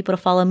some more people to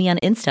follow me on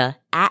Insta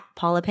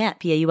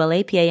 @PaulaPant,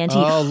 PaulaPant.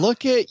 Oh,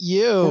 look at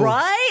you.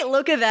 Right?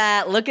 Look at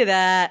that. Look at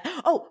that.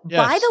 Oh, yes.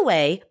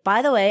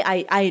 By the way,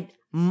 I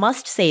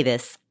must say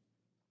this.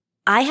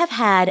 I have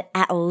had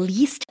at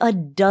least a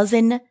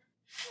dozen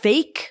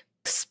fake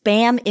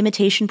spam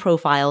imitation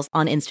profiles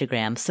on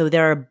Instagram. So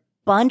there are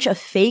bunch of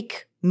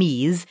fake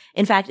me's.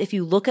 In fact, if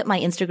you look at my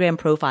Instagram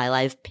profile,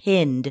 I've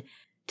pinned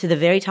to the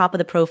very top of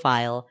the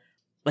profile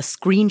a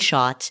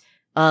screenshot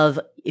of,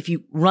 if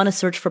you run a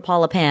search for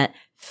Paula Pant,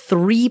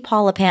 3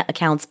 Paula Pant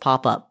accounts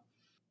pop up.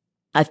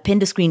 I've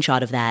pinned a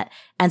screenshot of that.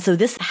 And so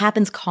this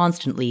happens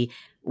constantly.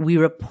 We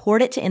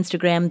report it to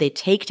Instagram. They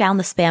take down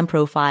the spam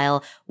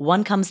profile.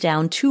 1 comes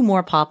down, 2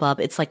 more pop up.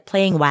 It's like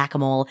playing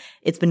whack-a-mole.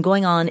 It's been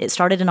going on. It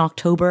started in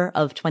October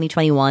of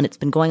 2021. It's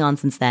been going on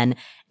since then.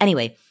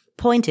 Anyway,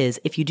 point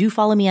is, if you do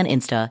follow me on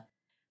Insta,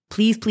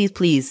 please, please,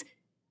 please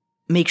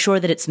make sure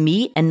that it's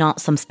me and not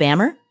some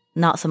spammer,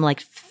 not some like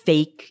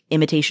fake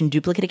imitation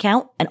duplicate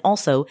account. And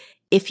also,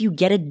 if you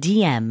get a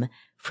DM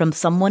from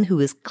someone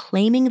who is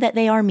claiming that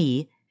they are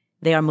me,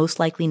 they are most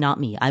likely not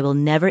me. I will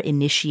never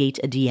initiate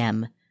a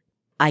DM.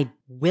 I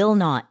will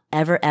not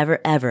ever, ever,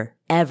 ever,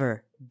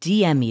 ever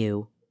DM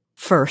you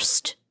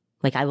first.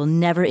 Like, I will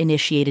never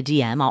initiate a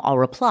DM. I'll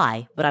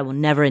reply, but I will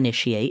never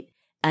initiate.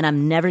 And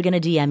I'm never going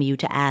to DM you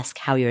to ask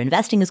how your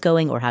investing is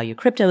going or how your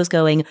crypto is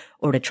going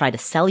or to try to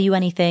sell you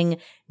anything.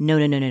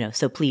 No.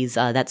 So please,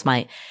 that's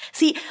my,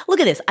 see, look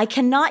at this. I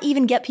cannot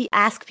even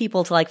ask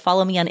people to like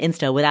follow me on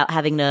Insta without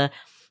having to,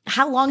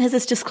 how long has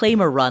this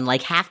disclaimer run?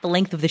 Like half the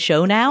length of the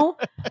show now?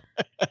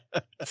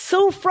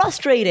 So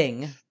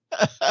frustrating.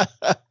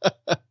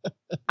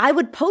 I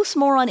would post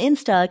more on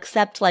Insta,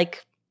 except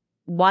like,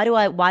 why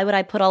would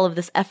I put all of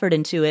this effort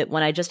into it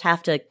when I just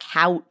have to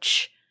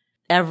couch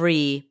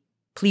every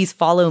please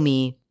follow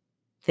me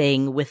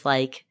thing with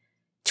like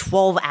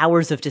 12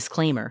 hours of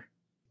disclaimer?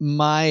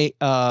 My,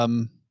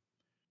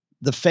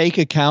 the fake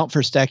account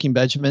for Stacking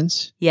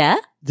Benjamins. Yeah.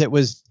 That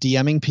was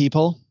DMing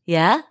people.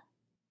 Yeah.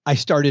 I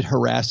started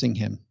harassing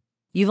him.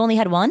 You've only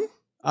had one?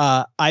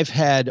 I've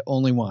had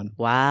only one.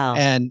 Wow.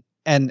 And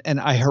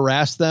I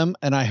harassed them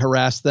and I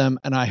harassed them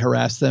and I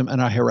harassed them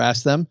and I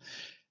harassed them.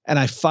 And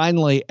I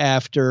finally,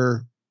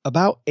 after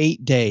about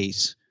 8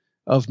 days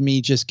of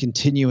me just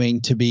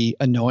continuing to be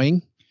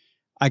annoying,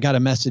 I got a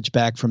message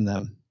back from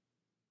them.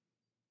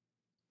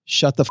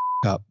 Shut the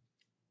up.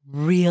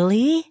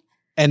 Really?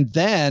 And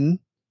then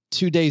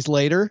 2 days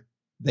later,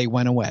 they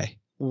went away.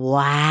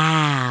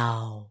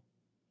 Wow.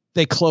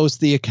 They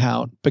closed the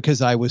account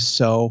because I was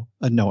so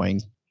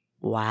annoying.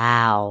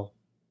 Wow.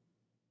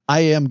 I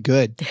am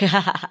good.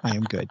 I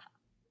am good.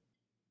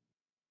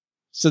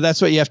 So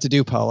that's what you have to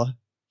do, Paula.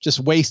 Just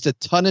waste a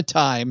ton of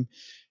time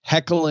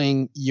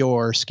heckling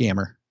your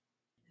scammer.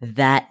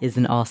 That is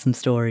an awesome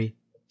story.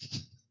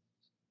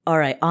 All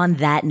right. On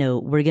that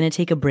note, we're going to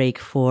take a break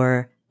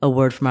for a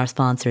word from our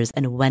sponsors.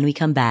 And when we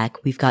come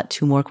back, we've got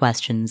 2 more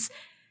questions.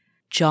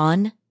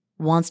 John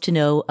wants to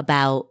know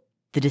about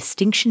the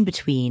distinction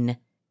between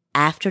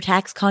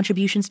after-tax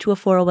contributions to a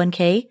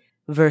 401k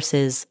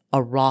versus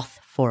a Roth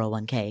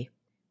 401k.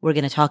 We're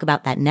going to talk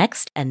about that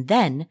next. And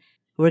then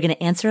we're going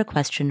to answer a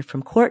question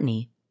from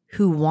Courtney,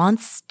 who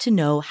wants to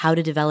know how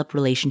to develop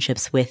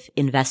relationships with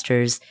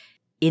investors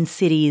in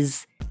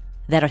cities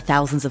that are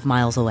thousands of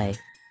miles away.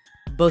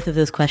 Both of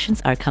those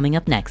questions are coming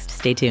up next.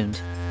 Stay tuned.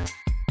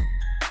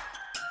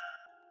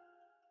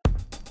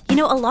 You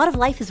know, a lot of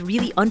life is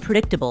really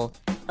unpredictable.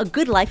 A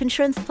good life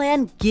insurance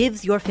plan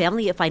gives your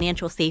family a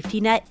financial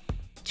safety net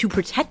to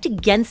protect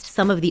against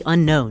some of the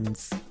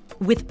unknowns.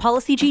 With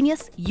Policy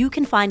Genius, you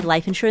can find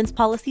life insurance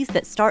policies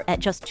that start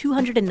at just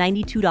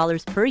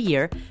 $292 per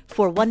year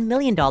for $1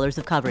 million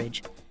of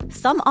coverage.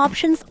 Some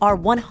options are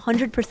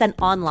 100%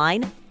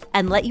 online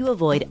and let you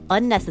avoid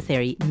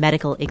unnecessary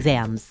medical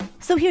exams.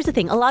 So here's the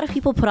thing. A lot of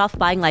people put off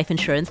buying life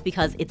insurance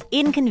because it's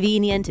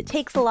inconvenient, it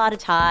takes a lot of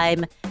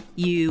time,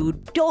 you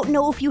don't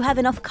know if you have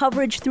enough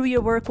coverage through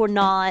your work or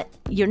not,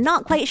 you're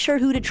not quite sure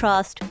who to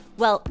trust.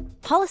 Well,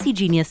 Policy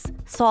Genius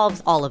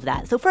solves all of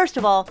that. So first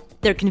of all,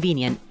 they're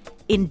convenient.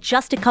 In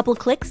just a couple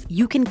clicks,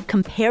 you can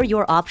compare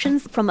your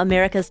options from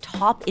America's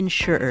top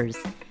insurers.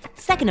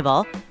 Second of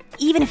all,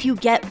 even if you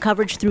get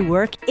coverage through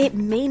work, it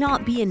may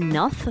not be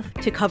enough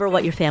to cover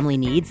what your family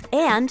needs,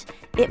 and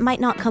it might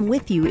not come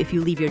with you if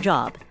you leave your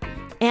job.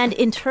 And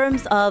in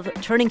terms of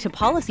turning to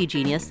Policy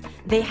Genius,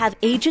 they have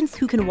agents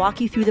who can walk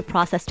you through the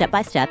process step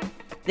by step.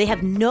 They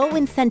have no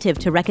incentive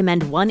to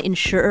recommend one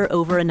insurer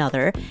over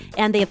another,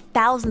 and they have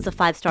thousands of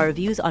 5-star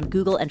reviews on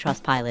Google and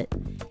Trustpilot.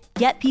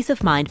 Get peace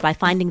of mind by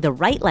finding the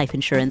right life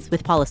insurance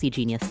with Policy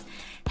Genius.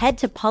 Head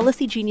to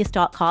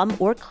policygenius.com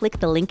or click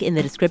the link in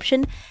the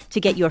description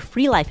to get your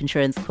free life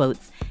insurance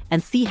quotes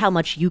and see how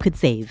much you could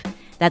save.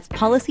 That's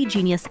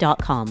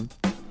policygenius.com.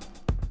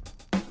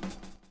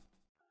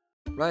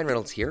 Ryan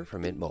Reynolds here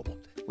from Mint Mobile.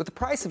 With the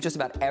price of just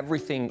about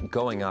everything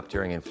going up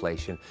during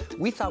inflation,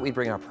 we thought we'd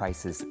bring our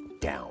prices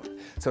down.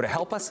 So to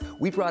help us,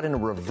 we brought in a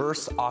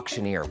reverse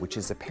auctioneer, which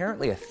is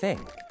apparently a thing.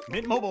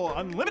 Mint Mobile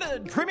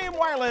Unlimited Premium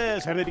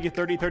Wireless. How to get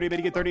 30, 30, bit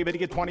to get 30, bit to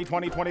get 20,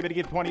 20, 20, bit to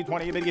get 20,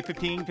 20, bit to get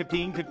 15,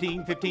 15,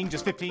 15, 15,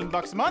 just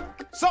 $15 a month?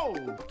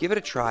 Sold! Give it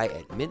a try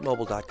at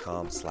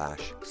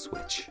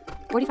mintmobile.com/switch.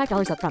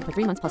 $45 up front for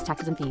 3 months plus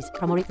taxes and fees.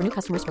 Promo rate for new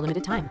customers for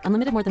limited time.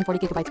 Unlimited more than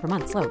 40 gigabytes per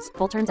month. Slows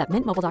full terms at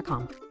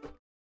mintmobile.com.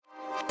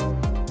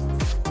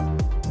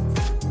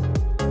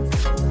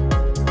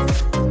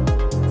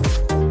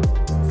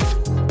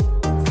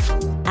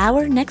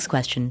 Our next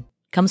question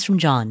comes from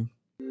John.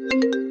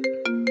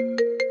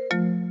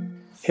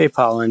 Hey,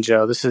 Paula and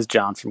Joe. This is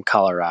John from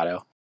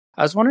Colorado.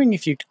 I was wondering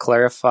if you could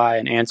clarify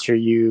an answer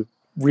you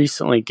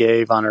recently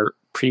gave on a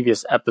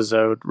previous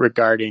episode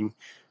regarding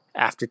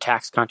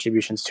after-tax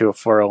contributions to a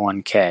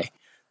 401k.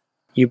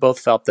 You both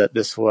felt that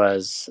this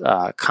was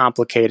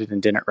complicated and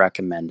didn't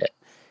recommend it.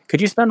 Could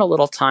you spend a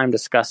little time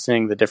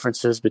discussing the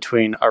differences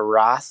between a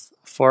Roth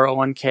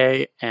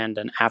 401k and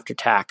an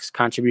after-tax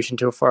contribution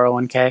to a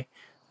 401k?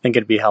 I think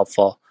it'd be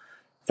helpful.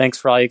 Thanks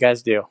for all you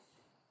guys do.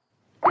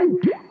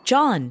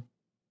 John,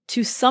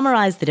 to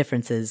summarize the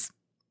differences,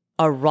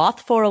 a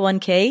Roth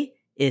 401k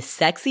is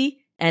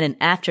sexy and an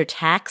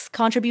after-tax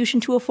contribution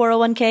to a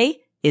 401k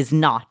is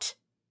not.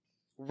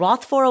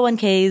 Roth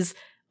 401ks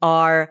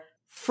are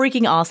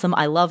freaking awesome.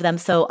 I love them.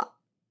 So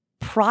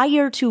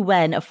prior to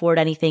when Afford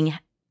Anything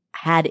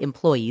had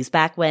employees,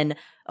 back when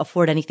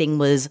Afford Anything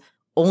was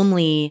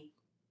only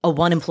a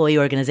one-employee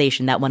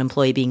organization, that one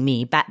employee being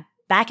me,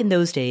 back in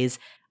those days,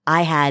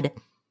 I had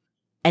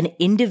an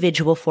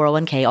individual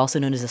 401k, also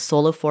known as a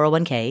solo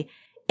 401k,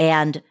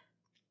 and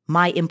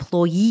my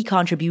employee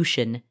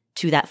contribution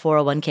to that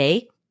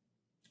 401k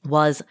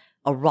was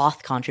a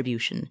Roth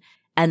contribution.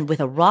 And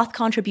with a Roth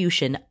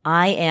contribution,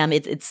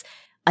 it's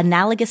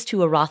analogous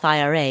to a Roth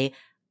IRA.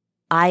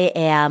 I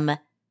am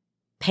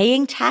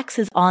paying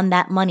taxes on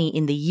that money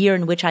in the year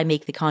in which I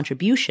make the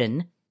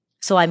contribution.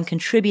 So I'm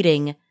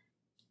contributing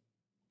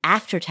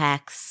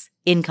after-tax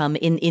income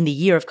in the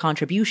year of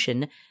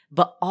contribution,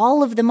 but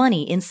all of the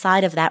money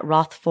inside of that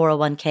Roth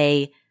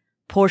 401k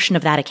portion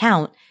of that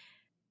account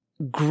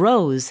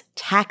grows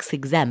tax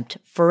exempt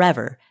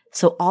forever.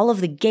 So all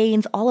of the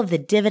gains, all of the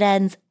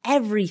dividends,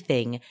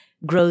 everything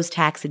grows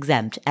tax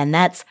exempt. And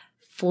that's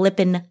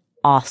flippin'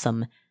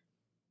 awesome.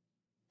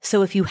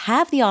 So if you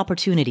have the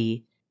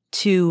opportunity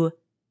to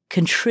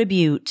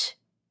contribute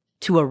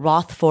to a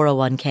Roth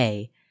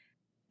 401k,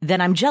 then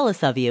I'm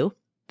jealous of you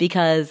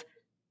because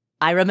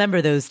I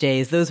remember those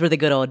days. Those were the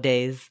good old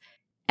days.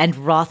 And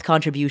Roth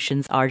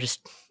contributions are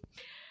just...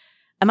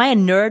 Am I a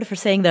nerd for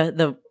saying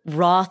the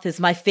Roth is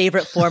my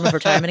favorite form of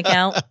retirement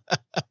account?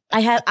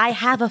 I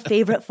have a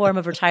favorite form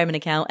of retirement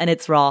account, and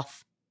it's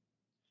Roth.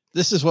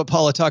 This is what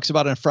Paula talks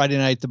about on Friday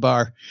night at the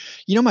bar.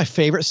 You know my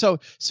favorite. So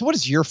what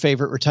is your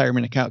favorite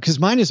retirement account? Because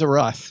mine is a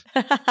Roth.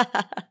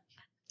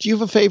 Do you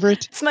have a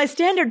favorite? It's my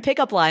standard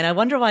pickup line. I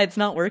wonder why it's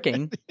not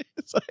working.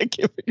 I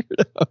can't figure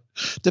it out.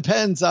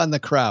 Depends on the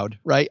crowd,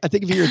 right? I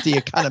think if you're at the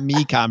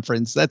Economy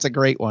conference, that's a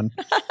great one.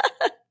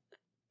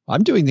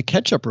 I'm doing the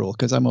catch-up rule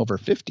because I'm over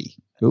 50.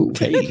 Ooh,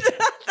 hey.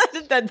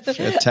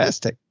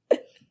 Fantastic.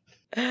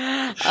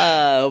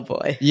 Oh,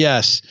 boy.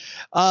 Yes.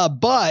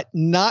 But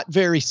not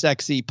very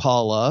sexy,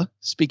 Paula,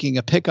 speaking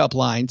of pickup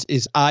lines,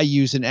 is I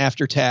use an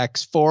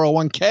after-tax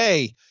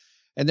 401k.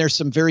 And there's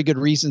some very good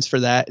reasons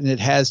for that. And it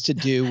has to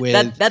do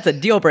with... That's a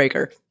deal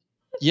breaker.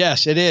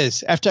 Yes, it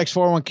is. After-tax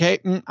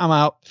 401k, I'm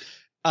out.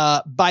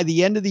 By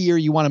the end of the year,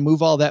 you want to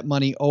move all that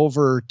money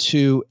over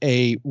to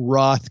a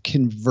Roth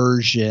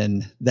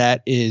conversion.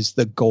 That is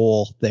the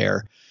goal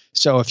there.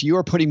 So if you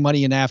are putting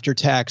money in after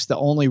tax, the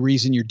only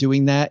reason you're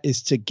doing that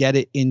is to get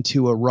it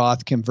into a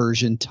Roth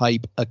conversion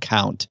type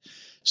account.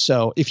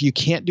 So if you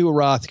can't do a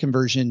Roth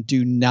conversion,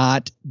 do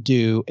not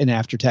do an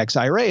after tax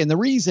IRA. And the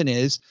reason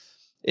is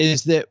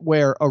that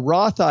where a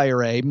Roth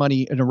IRA,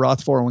 money in a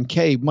Roth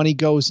 401k, money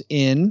goes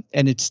in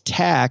and it's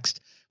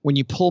taxed. When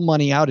you pull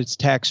money out, it's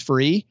tax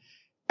free.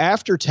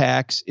 After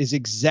tax is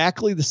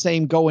exactly the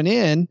same going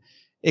in,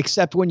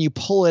 except when you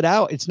pull it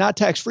out, it's not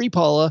tax-free,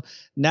 Paula.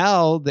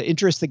 Now the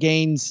interest, the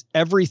gains,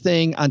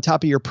 everything on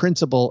top of your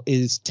principal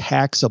is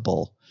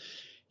taxable.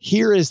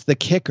 Here is the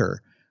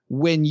kicker.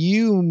 When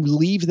you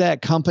leave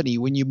that company,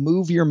 when you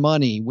move your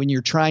money, when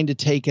you're trying to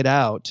take it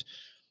out,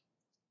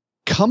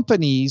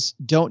 companies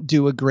don't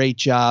do a great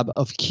job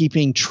of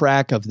keeping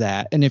track of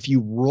that. And if you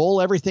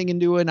roll everything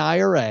into an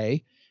IRA,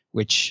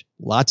 which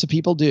lots of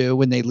people do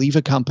when they leave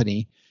a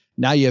company,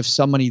 now you have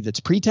some money that's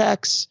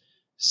pre-tax,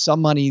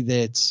 some money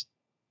that's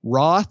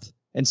Roth,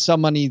 and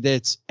some money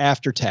that's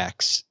after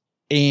tax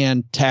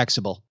and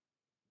taxable.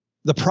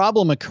 The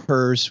problem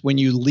occurs when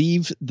you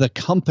leave the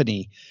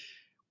company.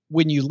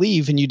 When you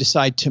leave and you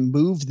decide to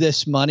move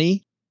this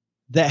money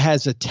that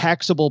has a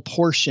taxable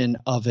portion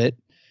of it,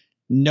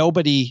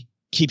 nobody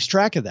keeps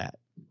track of that,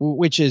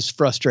 which is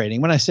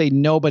frustrating. When I say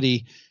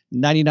nobody,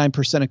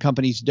 99% of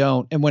companies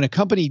don't. And when a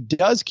company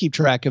does keep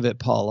track of it,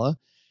 Paula,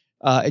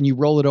 and you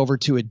roll it over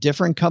to a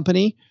different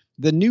company,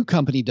 the new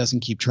company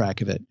doesn't keep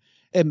track of it.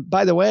 And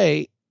by the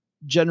way,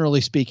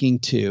 generally speaking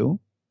too,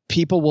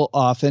 people will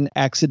often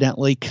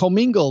accidentally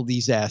commingle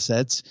these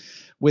assets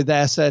with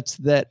assets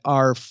that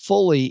are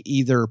fully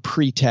either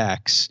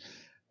pre-tax,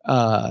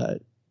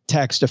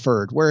 tax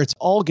deferred, where it's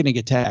all going to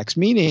get taxed,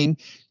 meaning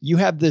you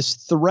have this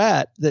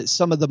threat that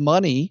some of the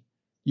money,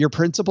 your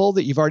principal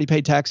that you've already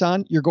paid tax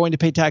on, you're going to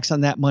pay tax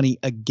on that money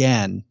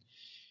again.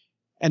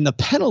 And the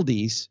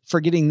penalties for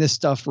getting this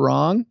stuff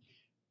wrong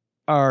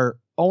are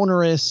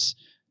onerous.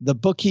 The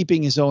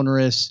bookkeeping is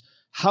onerous.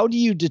 How do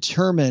you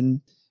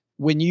determine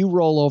when you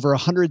roll over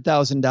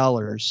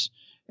 $100,000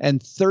 and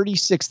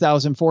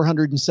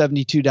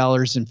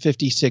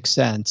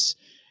 $36,472.56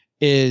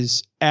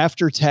 is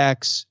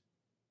after-tax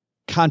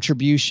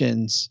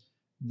contributions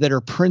that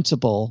are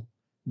principal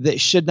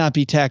that should not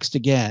be taxed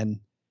again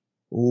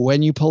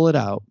when you pull it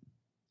out.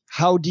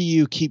 How do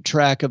you keep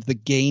track of the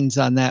gains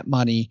on that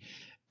money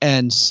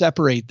and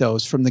separate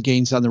those from the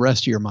gains on the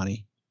rest of your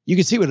money? You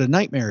can see what a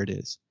nightmare it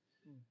is.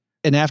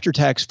 An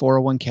after-tax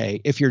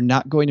 401k, if you're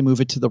not going to move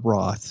it to the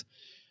Roth,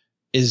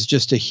 is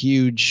just a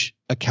huge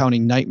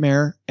accounting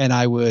nightmare, and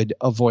I would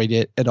avoid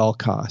it at all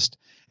cost.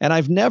 And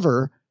I've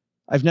never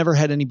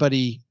had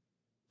anybody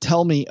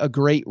tell me a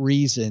great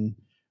reason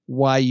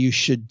why you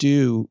should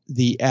do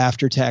the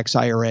after-tax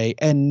IRA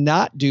and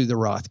not do the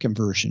Roth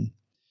conversion,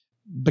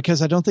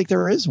 because I don't think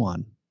there is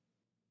one.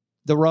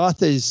 The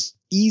Roth is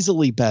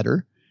easily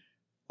better,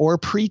 or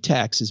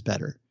pre-tax is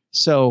better.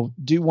 So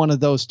do one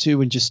of those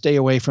two and just stay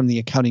away from the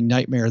accounting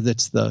nightmare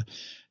that's the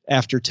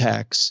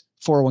after-tax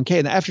 401k.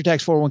 And the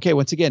after-tax 401k,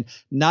 once again,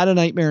 not a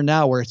nightmare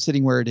now where it's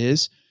sitting where it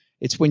is.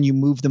 It's when you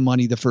move the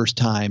money the first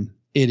time,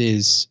 it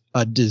is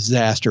a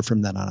disaster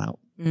from then on out.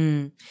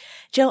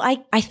 Joe,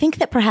 I think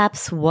that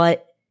perhaps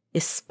what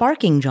is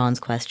sparking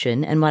John's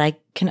question, and what I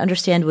can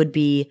understand would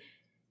be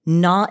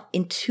not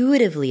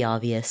intuitively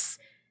obvious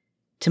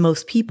to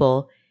most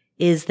people,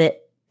 is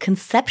that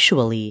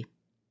conceptually,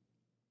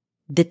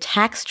 the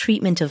tax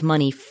treatment of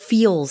money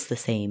feels the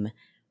same.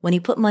 When you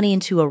put money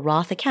into a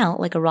Roth account,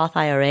 like a Roth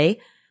IRA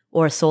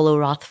or a solo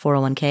Roth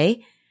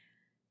 401k,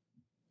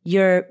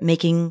 you're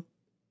making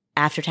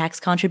after-tax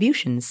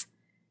contributions.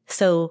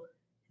 So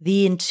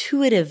the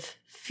intuitive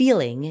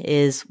feeling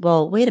is,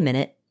 well, wait a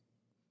minute.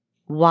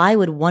 Why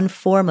would one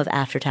form of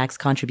after-tax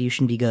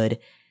contribution be good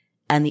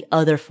and the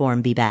other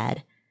form be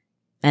bad?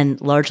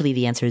 And largely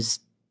the answer is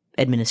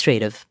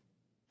administrative.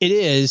 It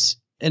is.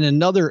 And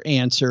another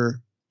answer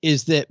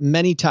is that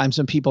many times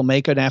when people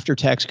make an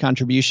after-tax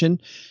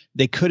contribution,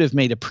 they could have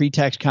made a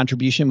pre-tax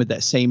contribution with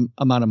that same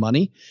amount of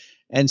money.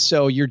 And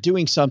so you're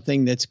doing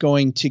something that's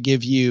going to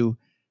give you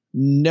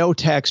no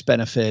tax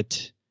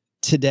benefit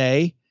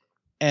today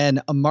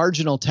and a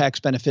marginal tax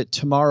benefit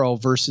tomorrow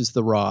versus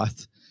the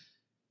Roth,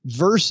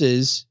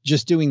 versus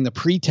just doing the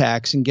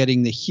pre-tax and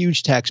getting the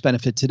huge tax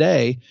benefit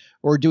today,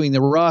 or doing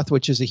the Roth,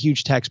 which is a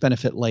huge tax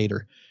benefit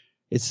later.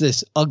 It's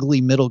this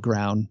ugly middle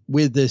ground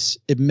with this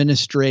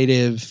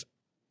administrative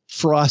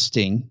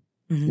frosting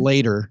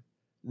later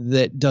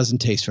that doesn't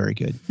taste very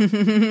good.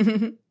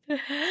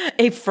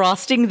 A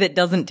frosting that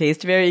doesn't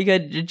taste very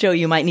good? Joe,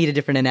 you might need a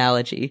different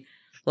analogy.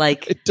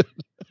 Like,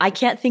 I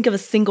can't think of a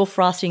single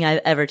frosting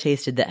I've ever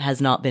tasted that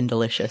has not been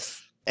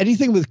delicious.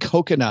 Anything with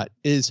coconut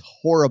is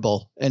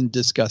horrible and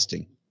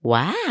disgusting.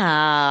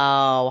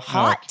 Wow.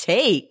 Hot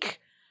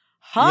take.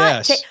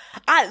 Hot take.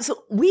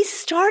 So we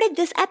started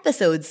this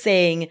episode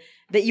saying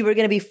that you were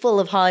going to be full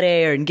of hot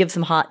air and give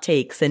some hot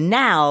takes. And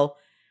now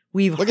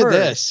we've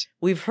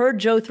heard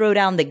Joe throw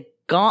down the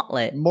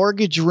gauntlet.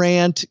 Mortgage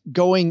rant,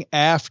 going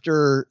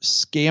after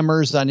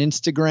scammers on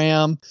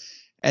Instagram,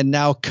 and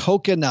now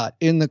coconut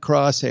in the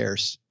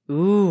crosshairs.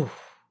 Ooh.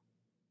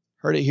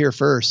 Heard it here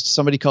first.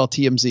 Somebody call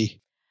TMZ.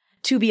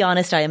 To be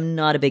honest, I am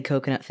not a big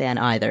coconut fan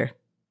either.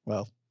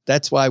 Well,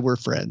 that's why we're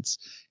friends.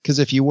 Because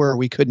if you were,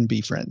 we couldn't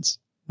be friends.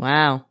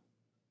 Wow.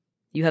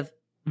 You have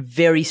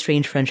very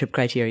strange friendship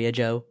criteria,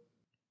 Joe.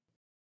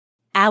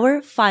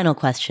 Our final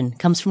question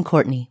comes from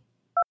Courtney.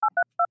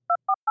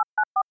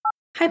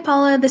 Hi,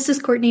 Paula. This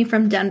is Courtney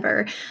from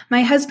Denver.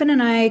 My husband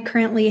and I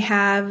currently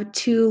have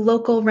 2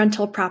 local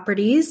rental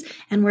properties,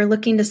 and we're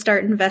looking to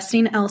start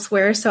investing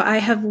elsewhere. So I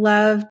have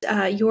loved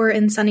your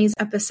and Sunny's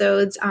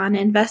episodes on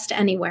Invest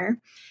Anywhere.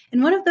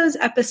 In one of those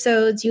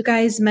episodes, you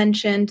guys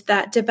mentioned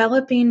that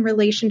developing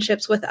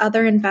relationships with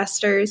other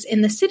investors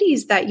in the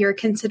cities that you're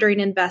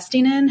considering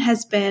investing in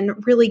has been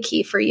really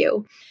key for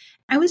you.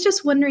 I was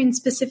just wondering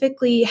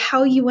specifically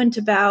how you went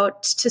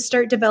about to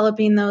start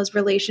developing those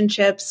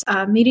relationships,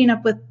 meeting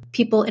up with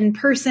people in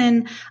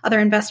person, other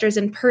investors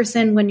in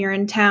person when you're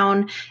in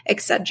town,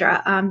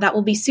 etc. That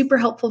will be super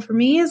helpful for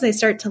me as I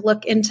start to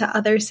look into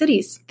other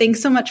cities.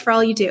 Thanks so much for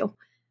all you do.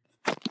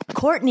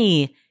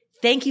 Courtney,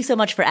 thank you so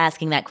much for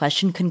asking that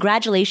question.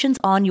 Congratulations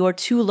on your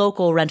 2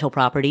 local rental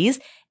properties.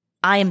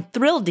 I am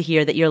thrilled to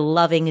hear that you're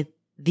loving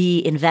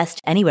the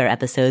Invest Anywhere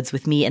episodes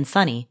with me and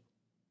Sunny.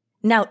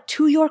 Now,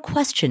 to your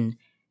question,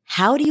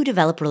 how do you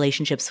develop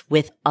relationships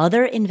with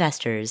other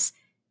investors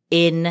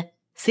in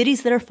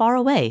cities that are far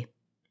away?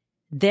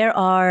 There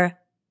are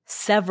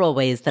several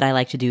ways that I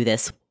like to do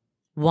this.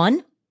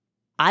 One,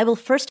 I will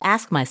first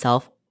ask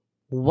myself,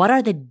 what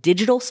are the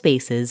digital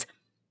spaces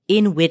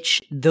in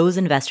which those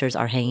investors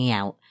are hanging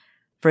out?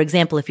 For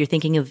example, if you're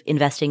thinking of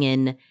investing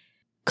in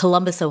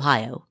Columbus,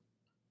 Ohio,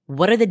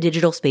 what are the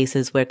digital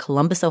spaces where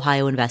Columbus,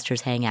 Ohio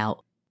investors hang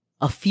out?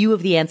 A few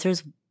of the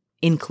answers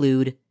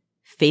include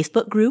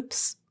Facebook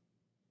groups,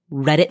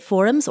 Reddit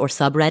forums or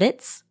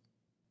subreddits,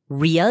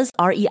 RIAs,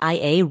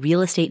 R-E-I-A,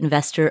 Real Estate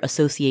Investor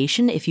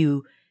Association. If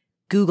you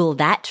Google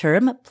that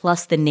term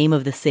plus the name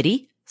of the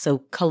city, so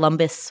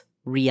Columbus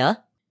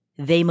RIA,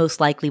 they most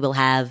likely will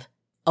have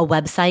a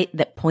website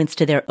that points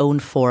to their own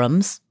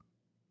forums.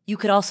 You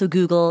could also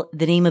Google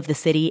the name of the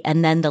city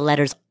and then the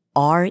letters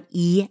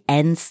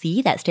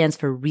RENC. That stands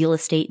for Real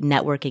Estate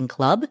Networking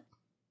Club.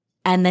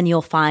 And then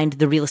you'll find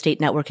the real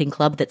estate networking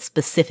club that's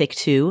specific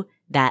to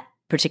that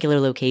particular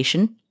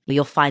location.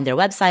 You'll find their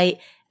website,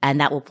 and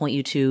that will point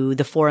you to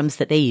the forums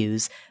that they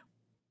use.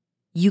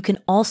 You can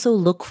also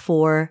look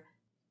for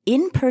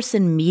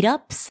in-person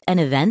meetups and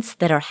events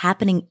that are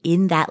happening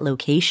in that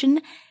location.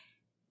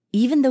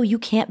 Even though you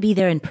can't be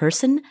there in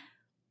person,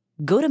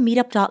 go to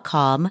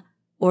meetup.com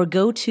or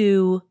go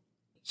to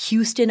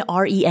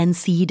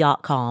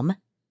HoustonRENC.com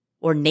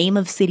or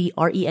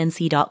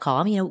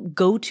nameofcityRENC.com.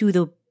 Go to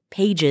the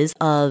pages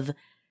of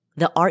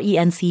the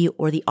RENC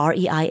or the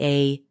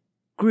REIA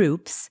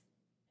groups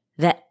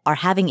that are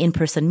having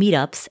in-person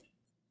meetups.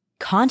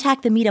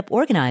 Contact the meetup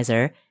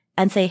organizer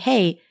and say,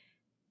 hey,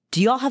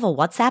 do you all have a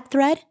WhatsApp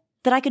thread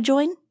that I could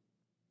join?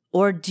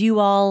 Or do you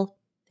all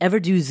ever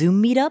do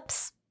Zoom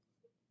meetups?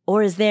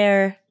 Or is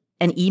there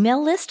an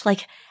email list?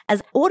 Like,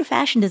 as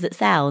old-fashioned as it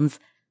sounds,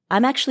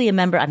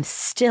 I'm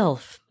still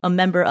a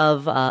member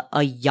of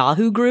a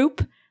Yahoo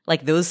group.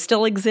 Like, those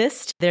still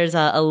exist. There's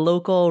a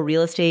local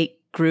real estate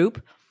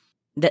group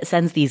that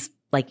sends these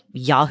like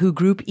Yahoo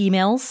group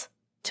emails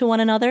to one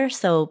another.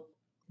 So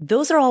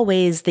those are all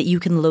ways that you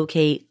can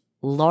locate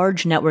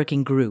large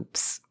networking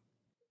groups.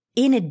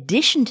 In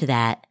addition to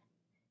that,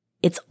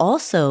 it's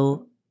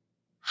also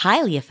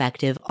highly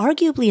effective,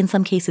 arguably in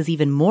some cases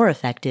even more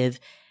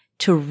effective,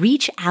 to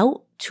reach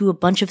out to a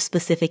bunch of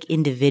specific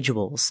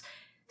individuals.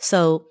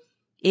 So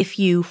if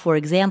you, for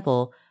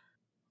example,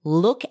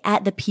 look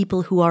at the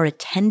people who are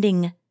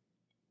attending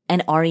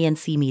an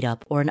RENC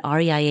meetup or an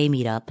REIA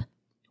meetup,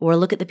 or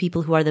look at the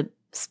people who are the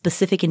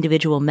specific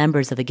individual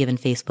members of a given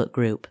Facebook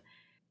group,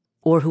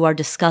 or who are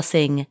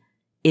discussing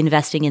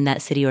investing in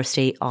that city or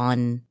state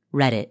on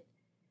Reddit.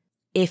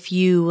 If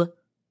you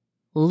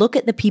look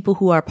at the people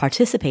who are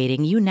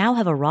participating, you now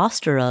have a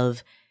roster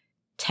of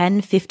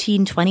 10,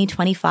 15, 20,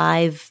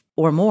 25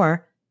 or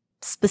more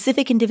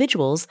specific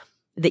individuals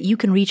that you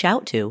can reach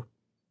out to.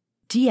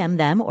 DM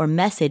them or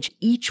message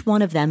each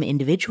one of them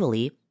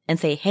individually and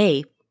say,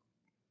 hey,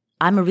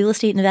 I'm a real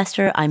estate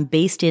investor. I'm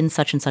based in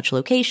such and such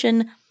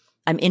location.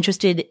 I'm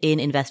interested in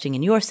investing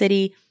in your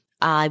city.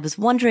 I was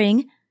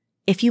wondering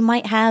if you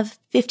might have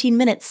 15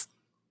 minutes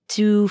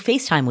to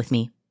FaceTime with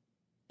me.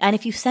 And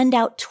if you send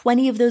out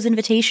 20 of those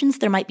invitations,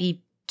 there might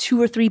be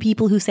 2 or 3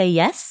 people who say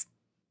yes.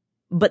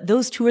 But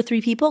those 2 or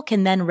 3 people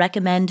can then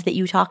recommend that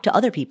you talk to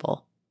other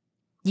people.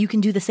 You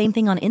can do the same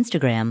thing on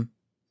Instagram.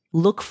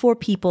 Look for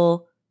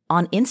people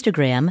on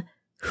Instagram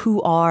who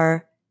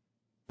are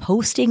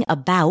posting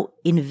about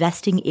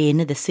investing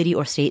in the city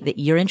or state that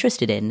you're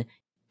interested in.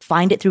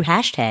 Find it through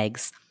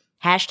hashtags.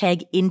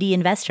 Hashtag indie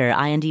investor,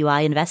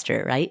 INDY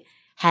investor, right?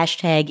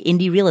 Hashtag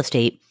indie real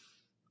estate.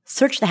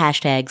 Search the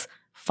hashtags,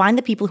 find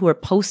the people who are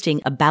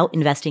posting about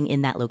investing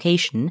in that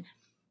location,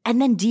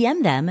 and then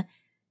DM them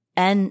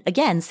and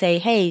again say,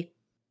 hey,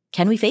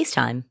 can we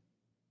FaceTime?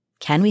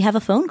 Can we have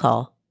a phone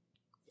call?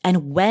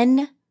 And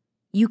when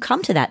you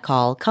come to that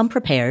call, come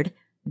prepared.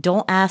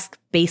 Don't ask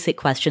basic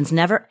questions.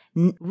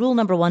 Rule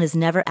number 1 is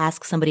never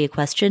ask somebody a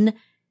question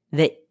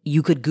that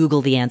you could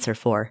Google the answer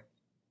for.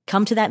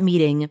 Come to that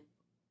meeting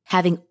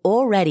having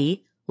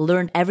already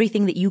learned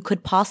everything that you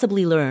could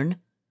possibly learn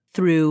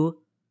through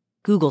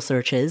Google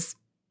searches,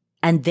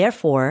 and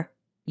therefore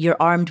you're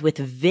armed with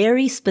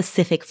very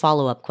specific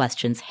follow-up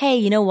questions. Hey,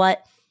 you know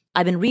what?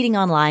 I've been reading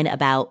online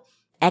about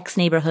X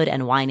neighborhood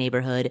and Y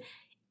neighborhood.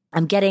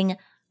 I'm getting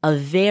a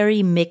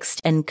very mixed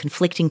and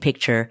conflicting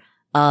picture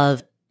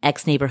of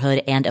X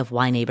neighborhood and of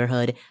Y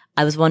neighborhood.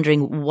 I was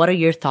wondering, what are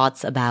your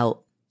thoughts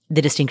about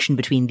the distinction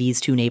between these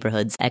 2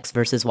 neighborhoods, X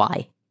versus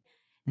Y?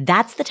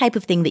 That's the type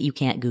of thing that you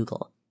can't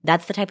Google.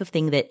 That's the type of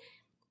thing that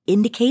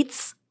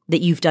indicates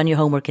that you've done your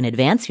homework in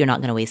advance. You're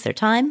not going to waste their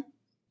time.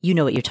 You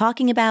know what you're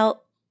talking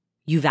about.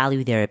 You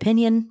value their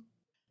opinion.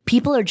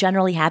 People are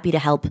generally happy to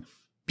help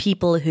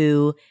people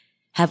who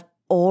have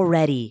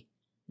already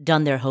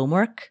done their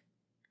homework,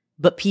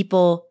 but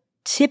people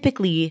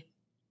typically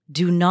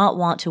do not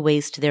want to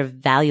waste their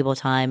valuable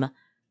time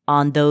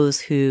on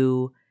those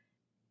who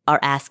are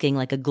asking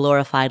like a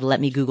glorified, let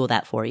me Google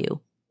that for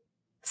you.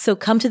 So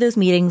come to those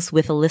meetings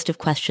with a list of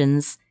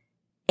questions,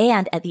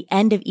 and at the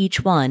end of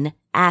each one,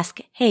 ask,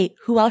 hey,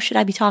 who else should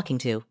I be talking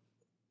to?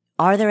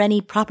 Are there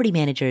any property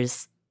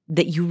managers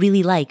that you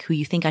really like who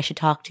you think I should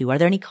talk to? Are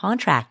there any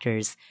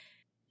contractors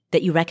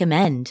that you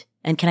recommend?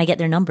 And can I get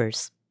their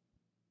numbers?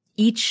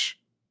 Each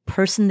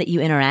person that you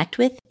interact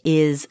with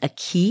is a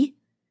key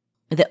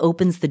that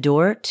opens the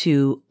door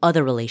to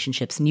other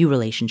relationships, new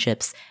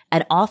relationships.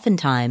 And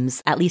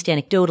oftentimes, at least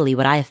anecdotally,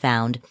 what I have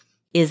found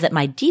is that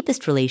my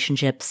deepest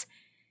relationships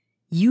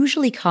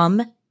usually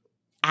come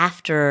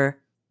after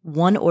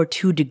 1 or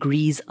 2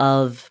 degrees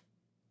of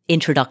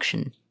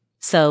introduction.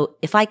 So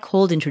if I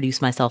cold introduce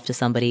myself to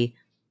somebody,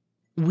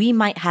 we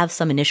might have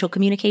some initial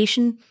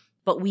communication,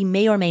 but we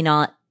may or may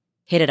not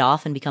hit it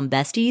off and become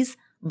besties.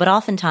 But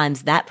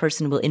oftentimes that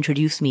person will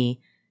introduce me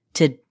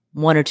to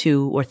 1 or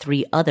 2 or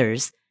 3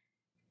 others.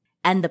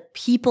 And the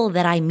people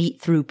that I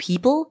meet through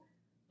people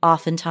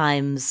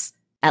oftentimes,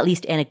 at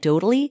least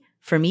anecdotally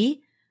for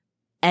me,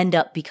 end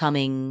up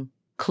becoming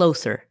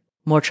closer,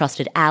 more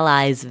trusted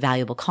allies,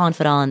 valuable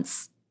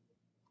confidants,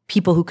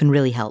 people who can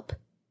really help.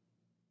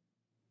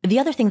 The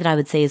other thing that I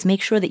would say is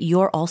make sure that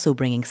you're also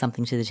bringing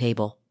something to the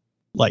table.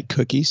 Like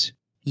cookies?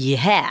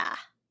 Yeah.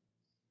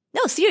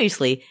 No,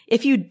 seriously.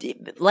 If you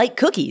like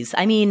cookies,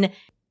 I mean,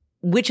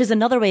 which is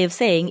another way of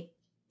saying,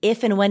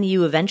 if and when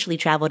you eventually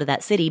travel to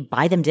that city,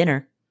 buy them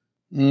dinner.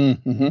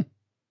 Mm-hmm.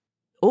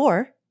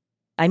 Or,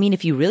 I mean,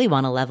 if you really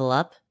want to level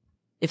up,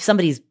 if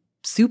somebody's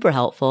super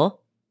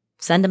helpful,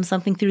 send them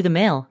something through the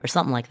mail or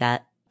something like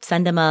that.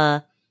 Send them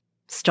a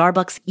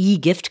Starbucks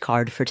e-gift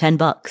card for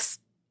 $10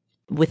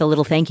 with a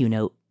little thank you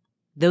note.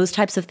 Those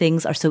types of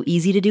things are so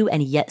easy to do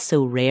and yet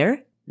so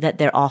rare that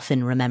they're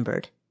often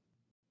remembered.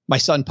 My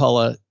son,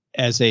 Paula,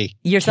 as a...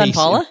 Your son,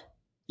 Paula?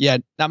 Yeah,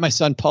 not my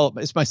son, Paula.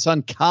 It's my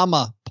son,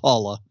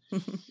 Paula.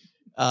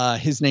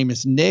 His name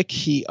is Nick.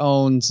 He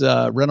owns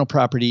rental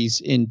properties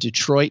in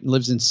Detroit and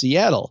lives in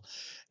Seattle.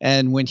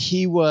 And when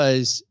he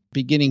was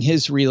beginning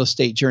his real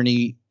estate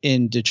journey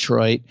in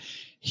Detroit,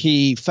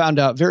 he found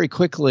out very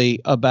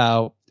quickly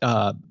about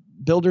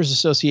builders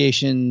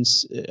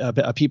associations,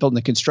 people in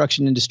the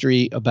construction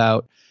industry,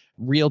 about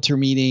realtor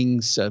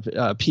meetings,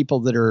 people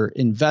that are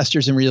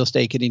investors in real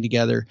estate getting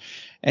together.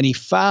 And he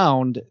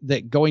found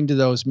that going to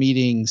those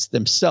meetings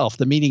themselves,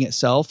 the meeting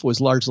itself was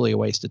largely a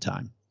waste of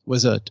time,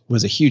 was a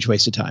huge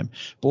waste of time.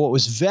 But what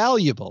was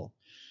valuable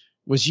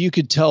was you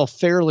could tell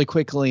fairly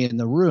quickly in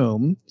the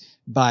room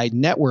by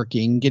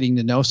networking, getting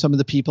to know some of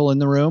the people in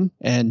the room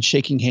and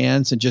shaking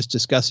hands and just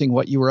discussing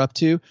what you were up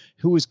to,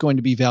 who was going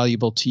to be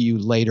valuable to you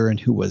later and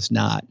who was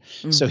not.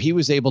 Mm. So he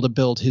was able to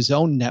build his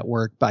own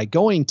network by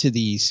going to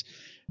these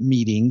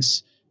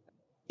meetings,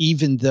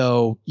 even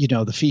though, you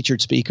know, the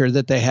featured speaker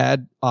that they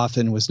had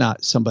often was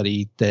not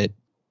somebody that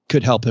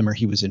could help him or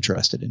he was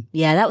interested in.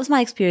 Yeah, that was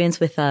my experience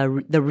with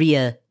the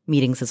RIA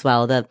meetings as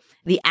well.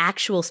 The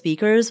actual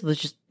speakers was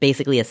just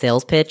basically a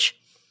sales pitch.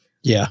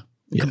 Yeah.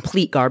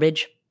 Complete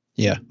garbage.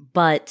 Yeah.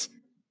 But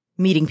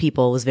meeting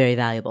people was very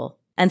valuable.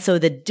 And so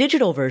the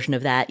digital version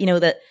of that, you know,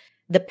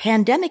 the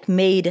pandemic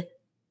made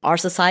our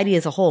society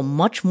as a whole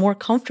much more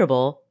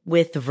comfortable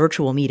with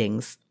virtual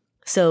meetings.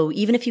 So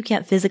even if you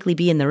can't physically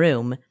be in the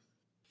room,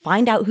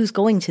 find out who's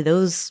going to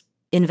those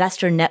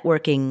investor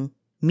networking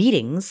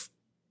meetings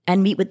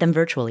and meet with them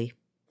virtually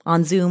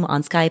on Zoom,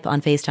 on Skype,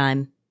 on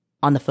FaceTime,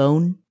 on the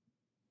phone.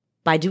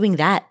 By doing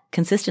that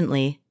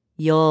consistently,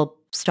 you'll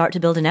start to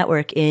build a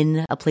network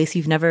in a place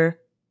you've never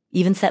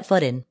even set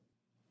foot in.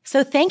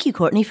 So thank you,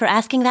 Courtney, for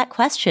asking that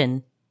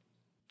question.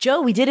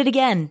 Joe, we did it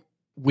again.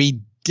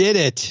 We did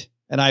it.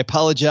 And I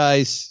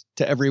apologize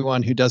to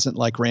everyone who doesn't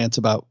like rants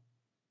about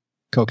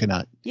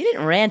coconut. You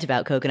didn't rant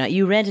about coconut.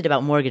 You ranted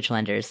about mortgage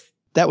lenders.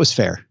 That was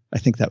fair. I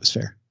think that was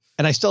fair.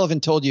 And I still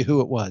haven't told you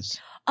who it was.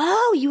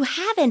 Oh, you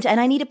haven't. And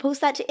I need to post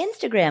that to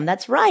Instagram.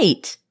 That's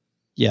right.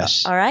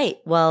 Yes. All right.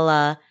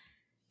 Well,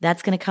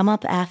 that's going to come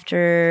up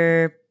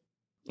after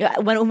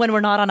when we're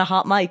not on a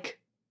hot mic.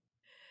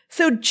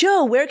 So,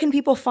 Joe, where can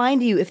people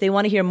find you if they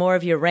want to hear more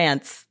of your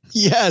rants?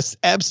 Yes,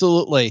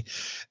 absolutely.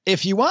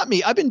 If you want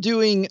me, I've been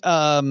doing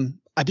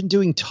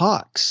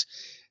talks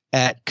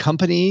at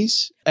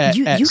companies.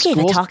 You gave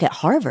a talk at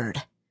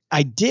Harvard.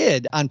 I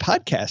did on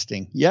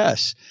podcasting.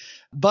 Yes.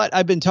 But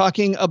I've been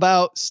talking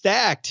about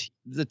Stacked,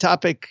 the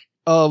topic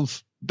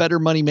of better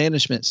money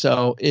management.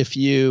 So if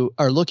you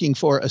are looking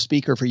for a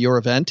speaker for your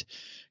event,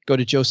 go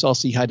to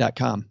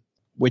joesaulciehigh.com,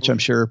 which I'm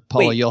sure,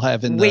 Paula, you'll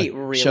have in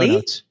the show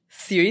notes.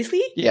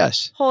 Seriously?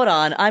 Yes. Hold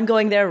on. I'm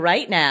going there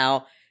right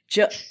now.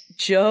 Joe.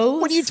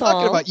 What are you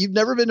talking about? You've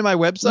never been to my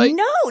website?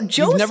 No,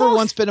 Joe. You've never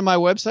once been to my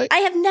website? I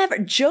have never.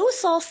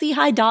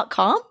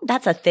 joesaulciehigh.com?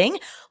 That's a thing.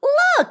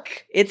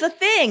 Look, it's a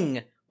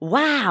thing.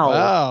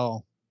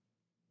 Wow.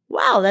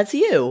 Wow, that's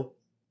you.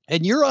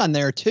 And you're on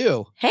there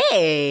too.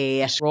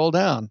 Hey. Scroll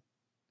down.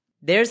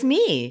 There's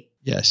me.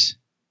 Yes.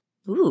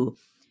 Ooh.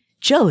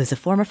 Joe is a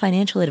former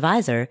financial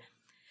advisor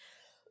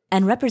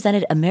and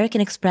represented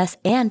American Express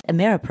and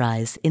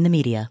Ameriprise in the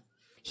media.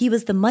 He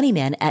was the money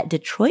man at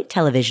Detroit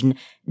television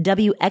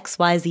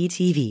WXYZ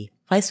TV,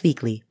 twice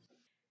weekly.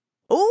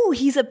 Oh,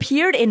 he's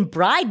appeared in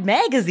Bride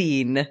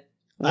magazine.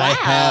 Wow. I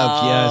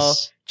have,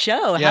 yes.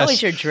 Joe, yes. How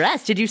is your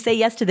dress? Did you say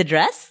yes to the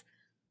dress?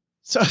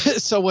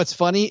 So what's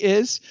funny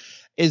is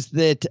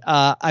that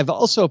I've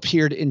also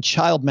appeared in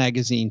Child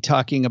magazine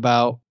talking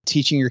about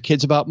teaching your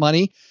kids about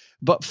money.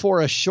 But for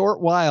a short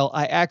while,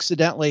 I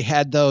accidentally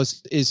had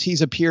those.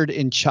 He's appeared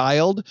in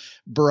Child,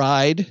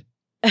 Bride.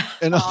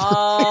 And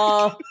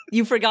oh,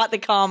 you forgot the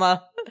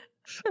comma.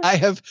 I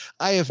have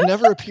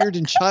never appeared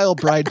in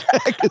Child Bride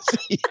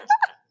magazine.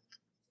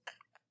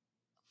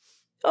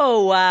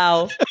 Oh,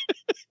 wow.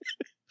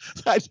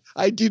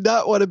 I do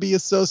not want to be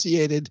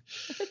associated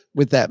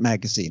with that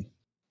magazine.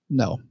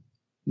 No,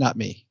 not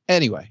me.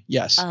 Anyway,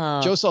 yes.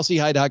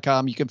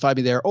 joesaulciehigh.com. You can find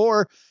me there.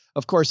 Or,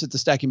 of course, it's the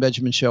Stacking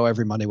Benjamin Show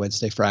every Monday,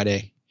 Wednesday,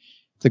 Friday.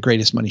 The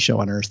greatest money show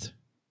on earth.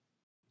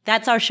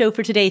 That's our show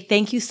for today.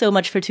 Thank you so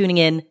much for tuning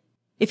in.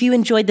 If you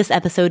enjoyed this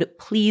episode,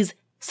 please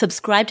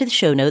subscribe to the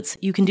show notes.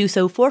 You can do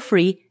so for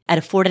free at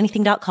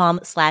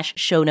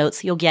affordanything.com/show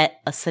notes. You'll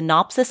get a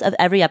synopsis of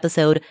every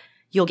episode.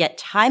 You'll get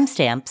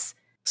timestamps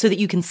so that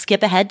you can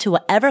skip ahead to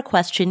whatever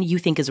question you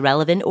think is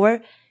relevant,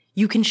 or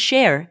you can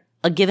share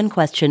a given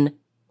question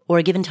or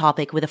a given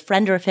topic with a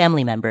friend or a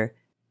family member.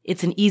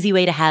 It's an easy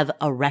way to have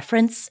a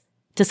reference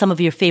to some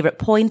of your favorite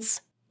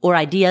points or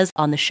ideas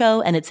on the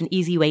show, and it's an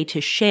easy way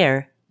to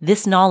share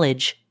this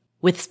knowledge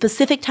with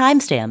specific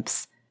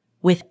timestamps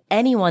with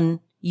anyone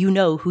you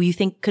know who you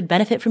think could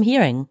benefit from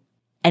hearing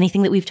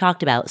anything that we've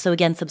talked about. So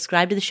again,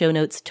 subscribe to the show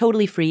notes,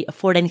 totally free,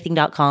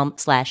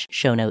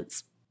 affordanything.com/show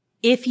notes.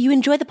 If you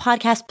enjoy the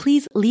podcast,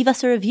 please leave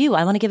us a review.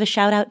 I want to give a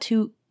shout out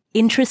to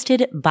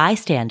Interested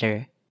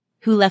Bystander,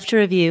 who left a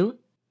review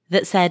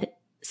that said,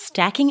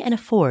 "Stacking and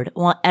Afford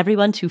want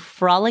everyone to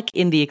frolic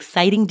in the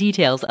exciting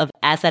details of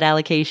asset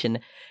allocation."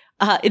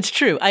 It's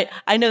true.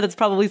 I know that's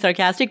probably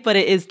sarcastic, but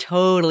it is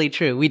totally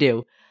true. We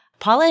do.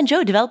 Paula and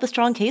Joe develop a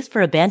strong case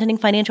for abandoning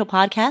financial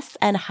podcasts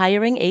and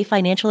hiring a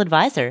financial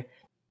advisor.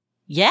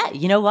 Yeah,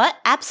 you know what?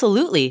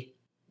 Absolutely.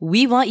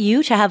 We want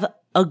you to have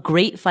a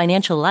great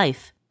financial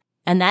life.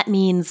 And that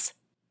means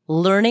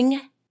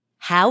learning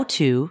how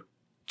to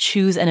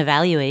choose and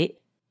evaluate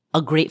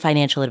a great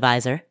financial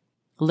advisor,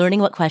 learning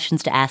what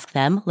questions to ask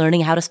them,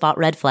 learning how to spot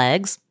red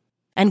flags,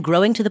 and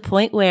growing to the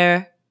point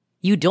where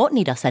you don't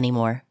need us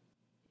anymore.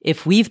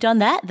 If we've done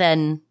that,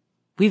 then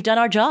we've done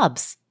our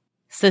jobs.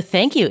 So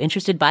thank you,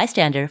 Interested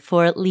Bystander,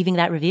 for leaving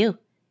that review.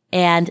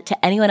 And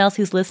to anyone else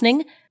who's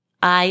listening,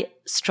 I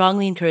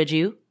strongly encourage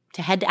you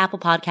to head to Apple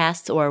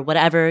Podcasts or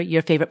whatever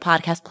your favorite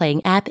podcast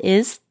playing app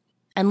is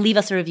and leave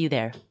us a review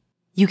there.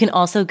 You can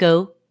also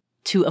go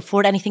to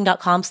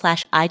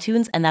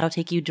affordanything.com/iTunes, and that'll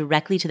take you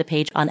directly to the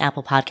page on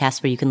Apple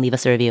Podcasts where you can leave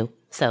us a review.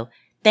 So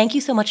thank you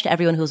so much to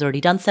everyone who's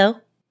already done so.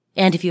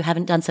 And if you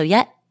haven't done so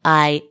yet,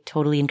 I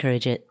totally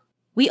encourage it.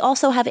 We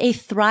also have a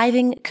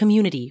thriving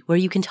community where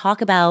you can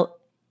talk about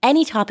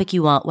any topic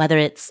you want, whether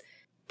it's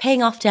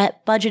paying off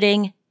debt,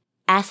 budgeting,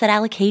 asset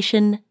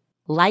allocation,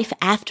 life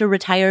after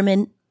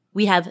retirement.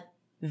 We have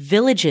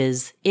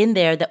villages in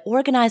there that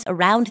organize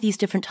around these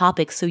different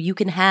topics so you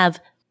can have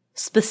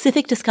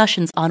specific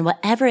discussions on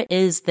whatever it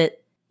is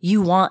that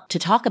you want to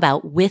talk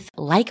about with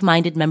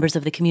like-minded members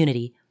of the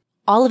community.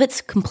 All of it's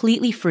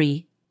completely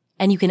free,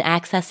 and you can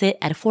access it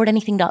at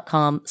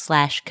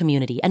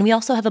affordanything.com/community. And we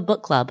also have a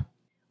book club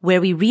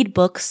where we read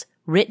books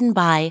written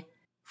by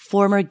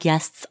former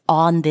guests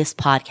on this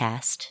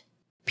podcast.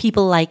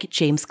 People like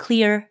James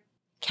Clear,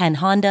 Ken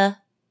Honda,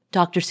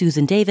 Dr.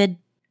 Susan David,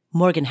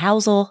 Morgan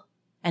Housel,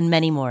 and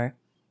many more.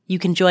 You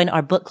can join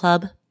our book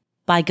club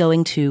by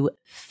going to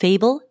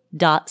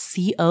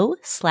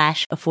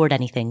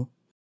fable.co/affordanything.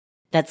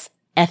 That's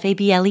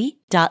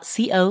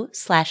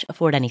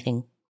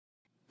fable.co/affordanything.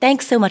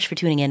 Thanks so much for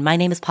tuning in. My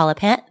name is Paula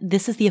Pant.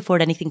 This is the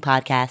Afford Anything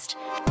podcast.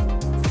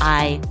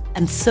 I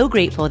am so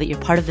grateful that you're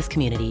part of this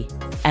community,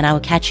 and I will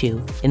catch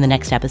you in the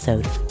next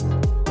episode.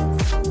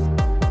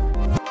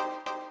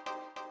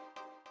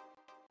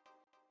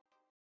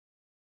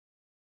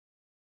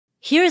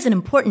 Here is an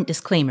important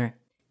disclaimer.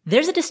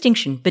 There's a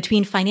distinction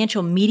between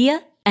financial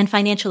media and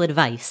financial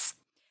advice.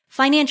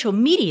 Financial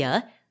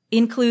media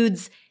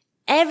includes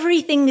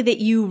everything that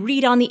you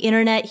read on the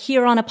internet,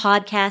 hear on a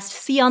podcast,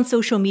 see on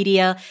social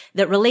media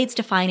that relates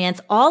to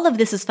finance. All of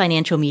this is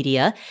financial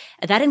media.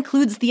 That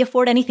includes the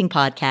Afford Anything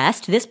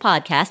podcast, this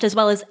podcast, as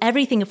well as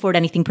everything Afford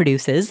Anything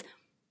produces.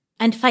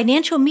 And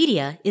financial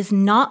media is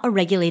not a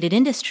regulated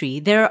industry.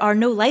 There are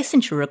no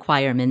licensure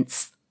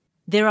requirements.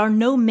 There are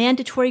no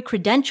mandatory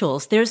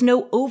credentials. There's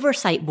no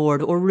oversight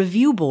board or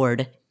review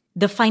board.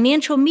 The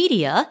financial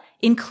media,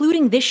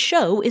 including this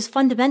show, is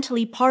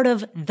fundamentally part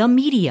of the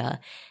media.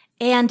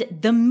 And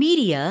the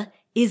media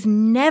is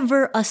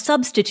never a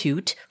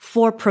substitute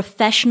for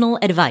professional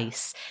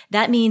advice.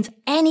 That means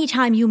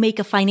anytime you make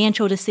a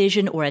financial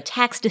decision or a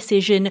tax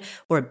decision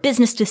or a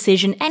business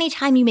decision,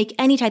 anytime you make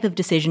any type of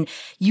decision,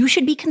 you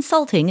should be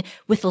consulting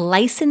with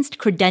licensed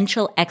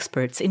credential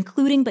experts,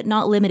 including but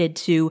not limited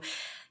to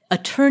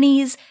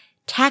attorneys,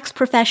 tax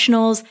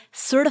professionals,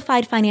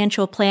 certified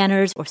financial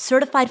planners, or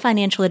certified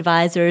financial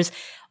advisors.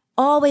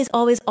 Always,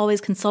 always, always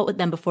consult with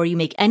them before you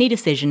make any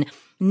decision.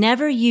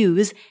 Never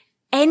use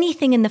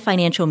anything in the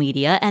financial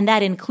media, and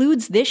that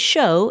includes this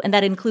show, and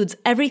that includes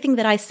everything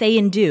that I say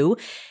and do.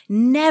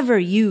 Never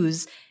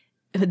use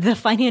the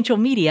financial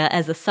media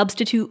as a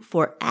substitute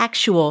for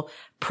actual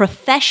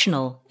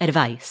professional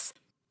advice.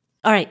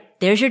 All right,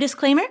 there's your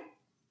disclaimer.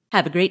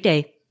 Have a great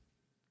day.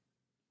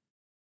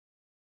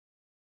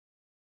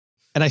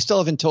 And I still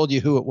haven't told you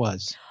who it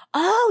was.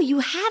 Oh, you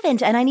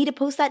haven't, and I need to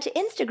post that to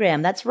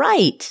Instagram. That's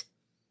right.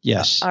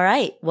 Yes. All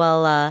right.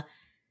 Well,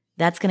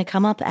 that's going to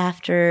come up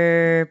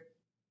after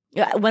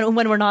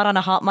when we're not on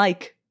a hot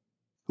mic.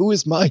 Who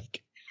is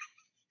Mike?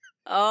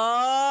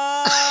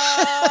 Oh.